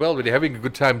 Well, when you're having a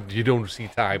good time, you don't see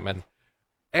time. And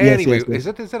Yes, anyway, yes.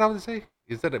 is that how to say?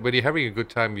 Is that when you're having a good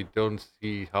time, you don't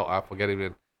see how I forget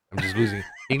it. I'm just losing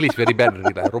English very bad,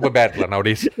 really. ரொம்ப bad lah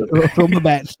nowadays. From the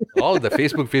bad. All the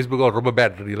Facebook, all ரொம்ப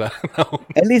bad, really lah. now.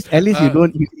 At least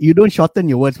you don't shorten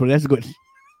your words, bro. That's good.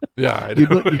 Yeah, I You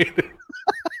know. don't-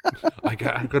 I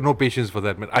got no patience for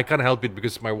that, man. I can't help it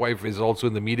because my wife is also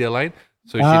in the media line,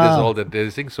 so she does all that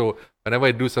thing. So whenever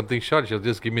I do something short, she'll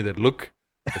just give me that look.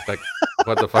 It's like,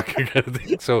 what the fuck kind of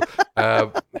thing. So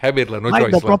habit lah, no Write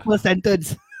choice the lah. proper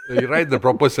sentence. You write the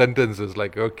proper sentences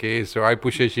like, okay, so I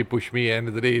push her, she push me. End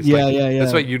of the day, it's Yeah, like, yeah,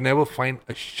 That's yeah. why you never find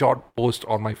a short post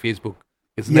on my Facebook.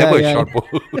 It's Yeah, never yeah, a short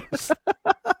post.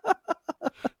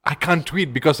 I can't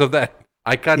tweet because of that.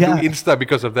 I can't Yeah. do Insta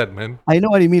because of that, man. I know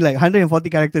what you mean. Like 140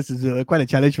 characters is quite a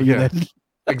challenge for you Yeah. then.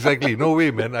 Exactly. No way,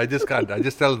 man. I just can't. I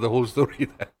just tell the whole story.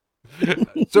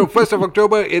 So 1st of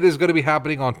October, it is going to be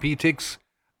happening on PTix.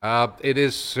 It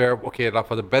is, okay, now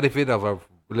for the benefit of our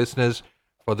listeners,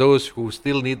 for those who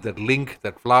still need that link,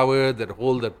 that flower, that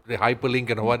whole, the hyperlink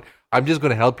and what, I'm just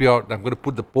going to help you out. I'm going to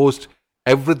put the post,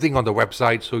 everything on the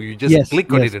website, so you just Yes,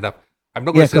 click on yes. it enough. I'm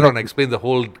not going Yeah, to sit on correct. and explain the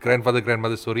whole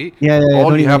grandmother story. Yeah, All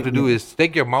don't you have to even- do is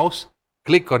take your mouse,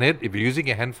 click on it. If you're using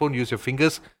a handphone, use your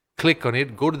fingers, click on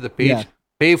it, go to the page, Yeah.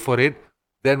 pay for it.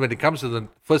 Then when it comes to the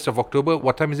 1st of October,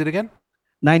 what time is it again?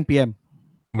 9 p.m.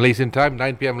 Malaysian time,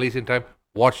 9 p.m. Malaysian time.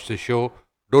 Watch the show.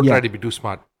 Don't Yeah. try to be too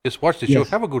smart. Just watch the show, Yes.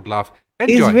 have a good laugh,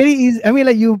 It's enjoy. very easy. I mean,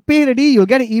 like you pay already, you'll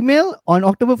get an email on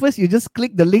October 1st. You just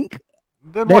click the link,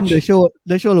 Then then watch. the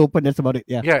show will open. That's about it.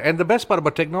 Yeah. Yeah, and the best part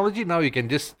about technology, now you can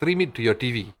just stream it to your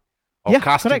TV or Yeah,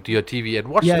 cast correct. it to your TV and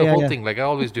watch Yeah, the yeah, whole yeah. thing like I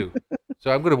always do.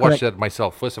 So I'm going to watch Correct. that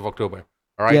myself, 1st of October.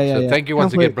 All right. Yeah, yeah, So yeah. thank you Come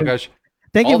once for again, it. Prakash.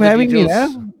 Thank you All for the having me.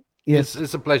 details- Yeah? Yes.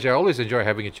 It's a pleasure. I always enjoy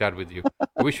having a chat with you.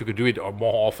 I wish you could do it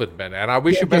more often, man. And I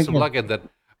wish Yeah, you best can, of can. luck in that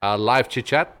live chit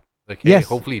chat. Okay. Yes.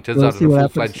 Hopefully it turns We'll out see in a what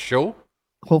full-fledged happens. show.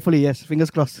 Hopefully, yes. Fingers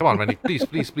crossed. Come on, man.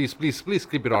 Please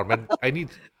keep it on, man.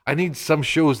 I need some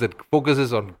shows that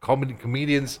focuses on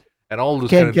comedians and all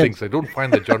those kind of Can. things. I don't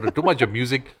find the genre too much of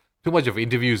music, too much of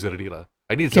interviews already. lah.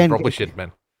 I need Can, some proper can. shit,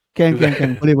 man. Can.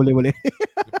 Boleh.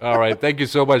 All right. Thank you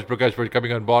so much, Prakash, for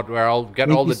coming on board. Where I'll get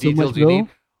Thank all you the so much, details you bro. need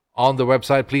on the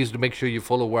website. Please do make sure you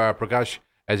follow Prakash.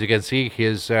 As you can see,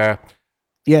 his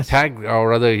Yes. tag, or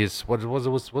rather his what's it?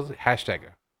 Hashtag.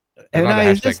 And Not a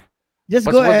it's hashtag. just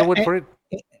What's go. the word for it?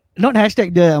 Not hashtag.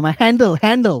 My handle.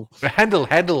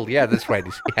 Handle. Yeah, that's right.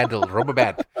 It's handle. ரொம்ப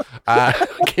bad.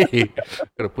 Okay.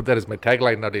 Gonna put that as my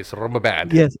tagline nowadays. ரொம்ப bad.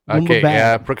 Yes. ரொம்ப Okay.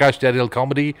 bad. Prakash Daniel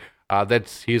Comedy.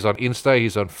 He's on Insta.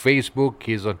 He's on Facebook.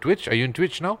 He's on Twitch. Are you in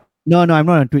Twitch now? No, I'm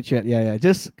not on Twitch yet. Yeah.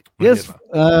 Just Not yet,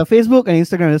 Facebook and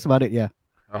Instagram. That's about it. Yeah.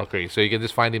 Okay, so you can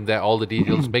just find him there. All the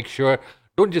details. Make sure,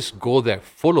 don't just go there.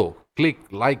 Follow, click,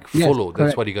 like, Yes, follow. That's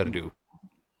correct. what you got to do.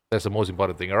 That's the most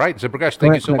important thing. All right. So Prakash, thank you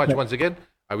Correct, so correct, much correct. once again.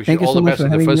 I wish Thank you you all so the much best for on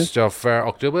the having me. 1st of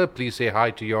October. Please say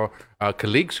hi to your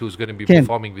colleagues who's going to be Can.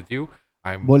 performing with you.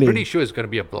 I'm Boleh. pretty sure it's going to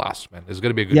be a blast, man. It's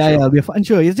going to be a good Yeah, show. it'll be a fun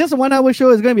show. It's just a 1 hour show.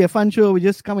 It's going to be a fun show. We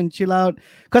just come and chill out.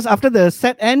 Because after the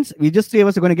set ends, we just 3 of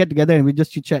us are going to get together and we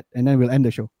just chit chat and then we'll end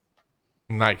the show.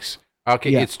 Nice.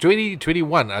 Okay, Yeah. it's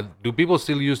 2021. Do people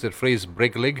still use that phrase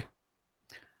break a leg?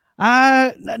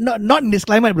 Not in this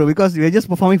climate, bro, because we're just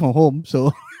performing from home.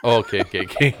 So Oh, okay.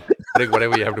 Break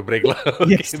whatever you have to break. Okay,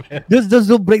 yes, man. just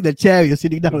don't break the chair. You're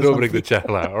sitting down. or Don't break the something.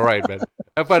 channel. All right, man.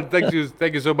 Have fun. Thank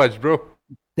you so much, bro.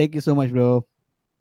 Thank you so much, bro.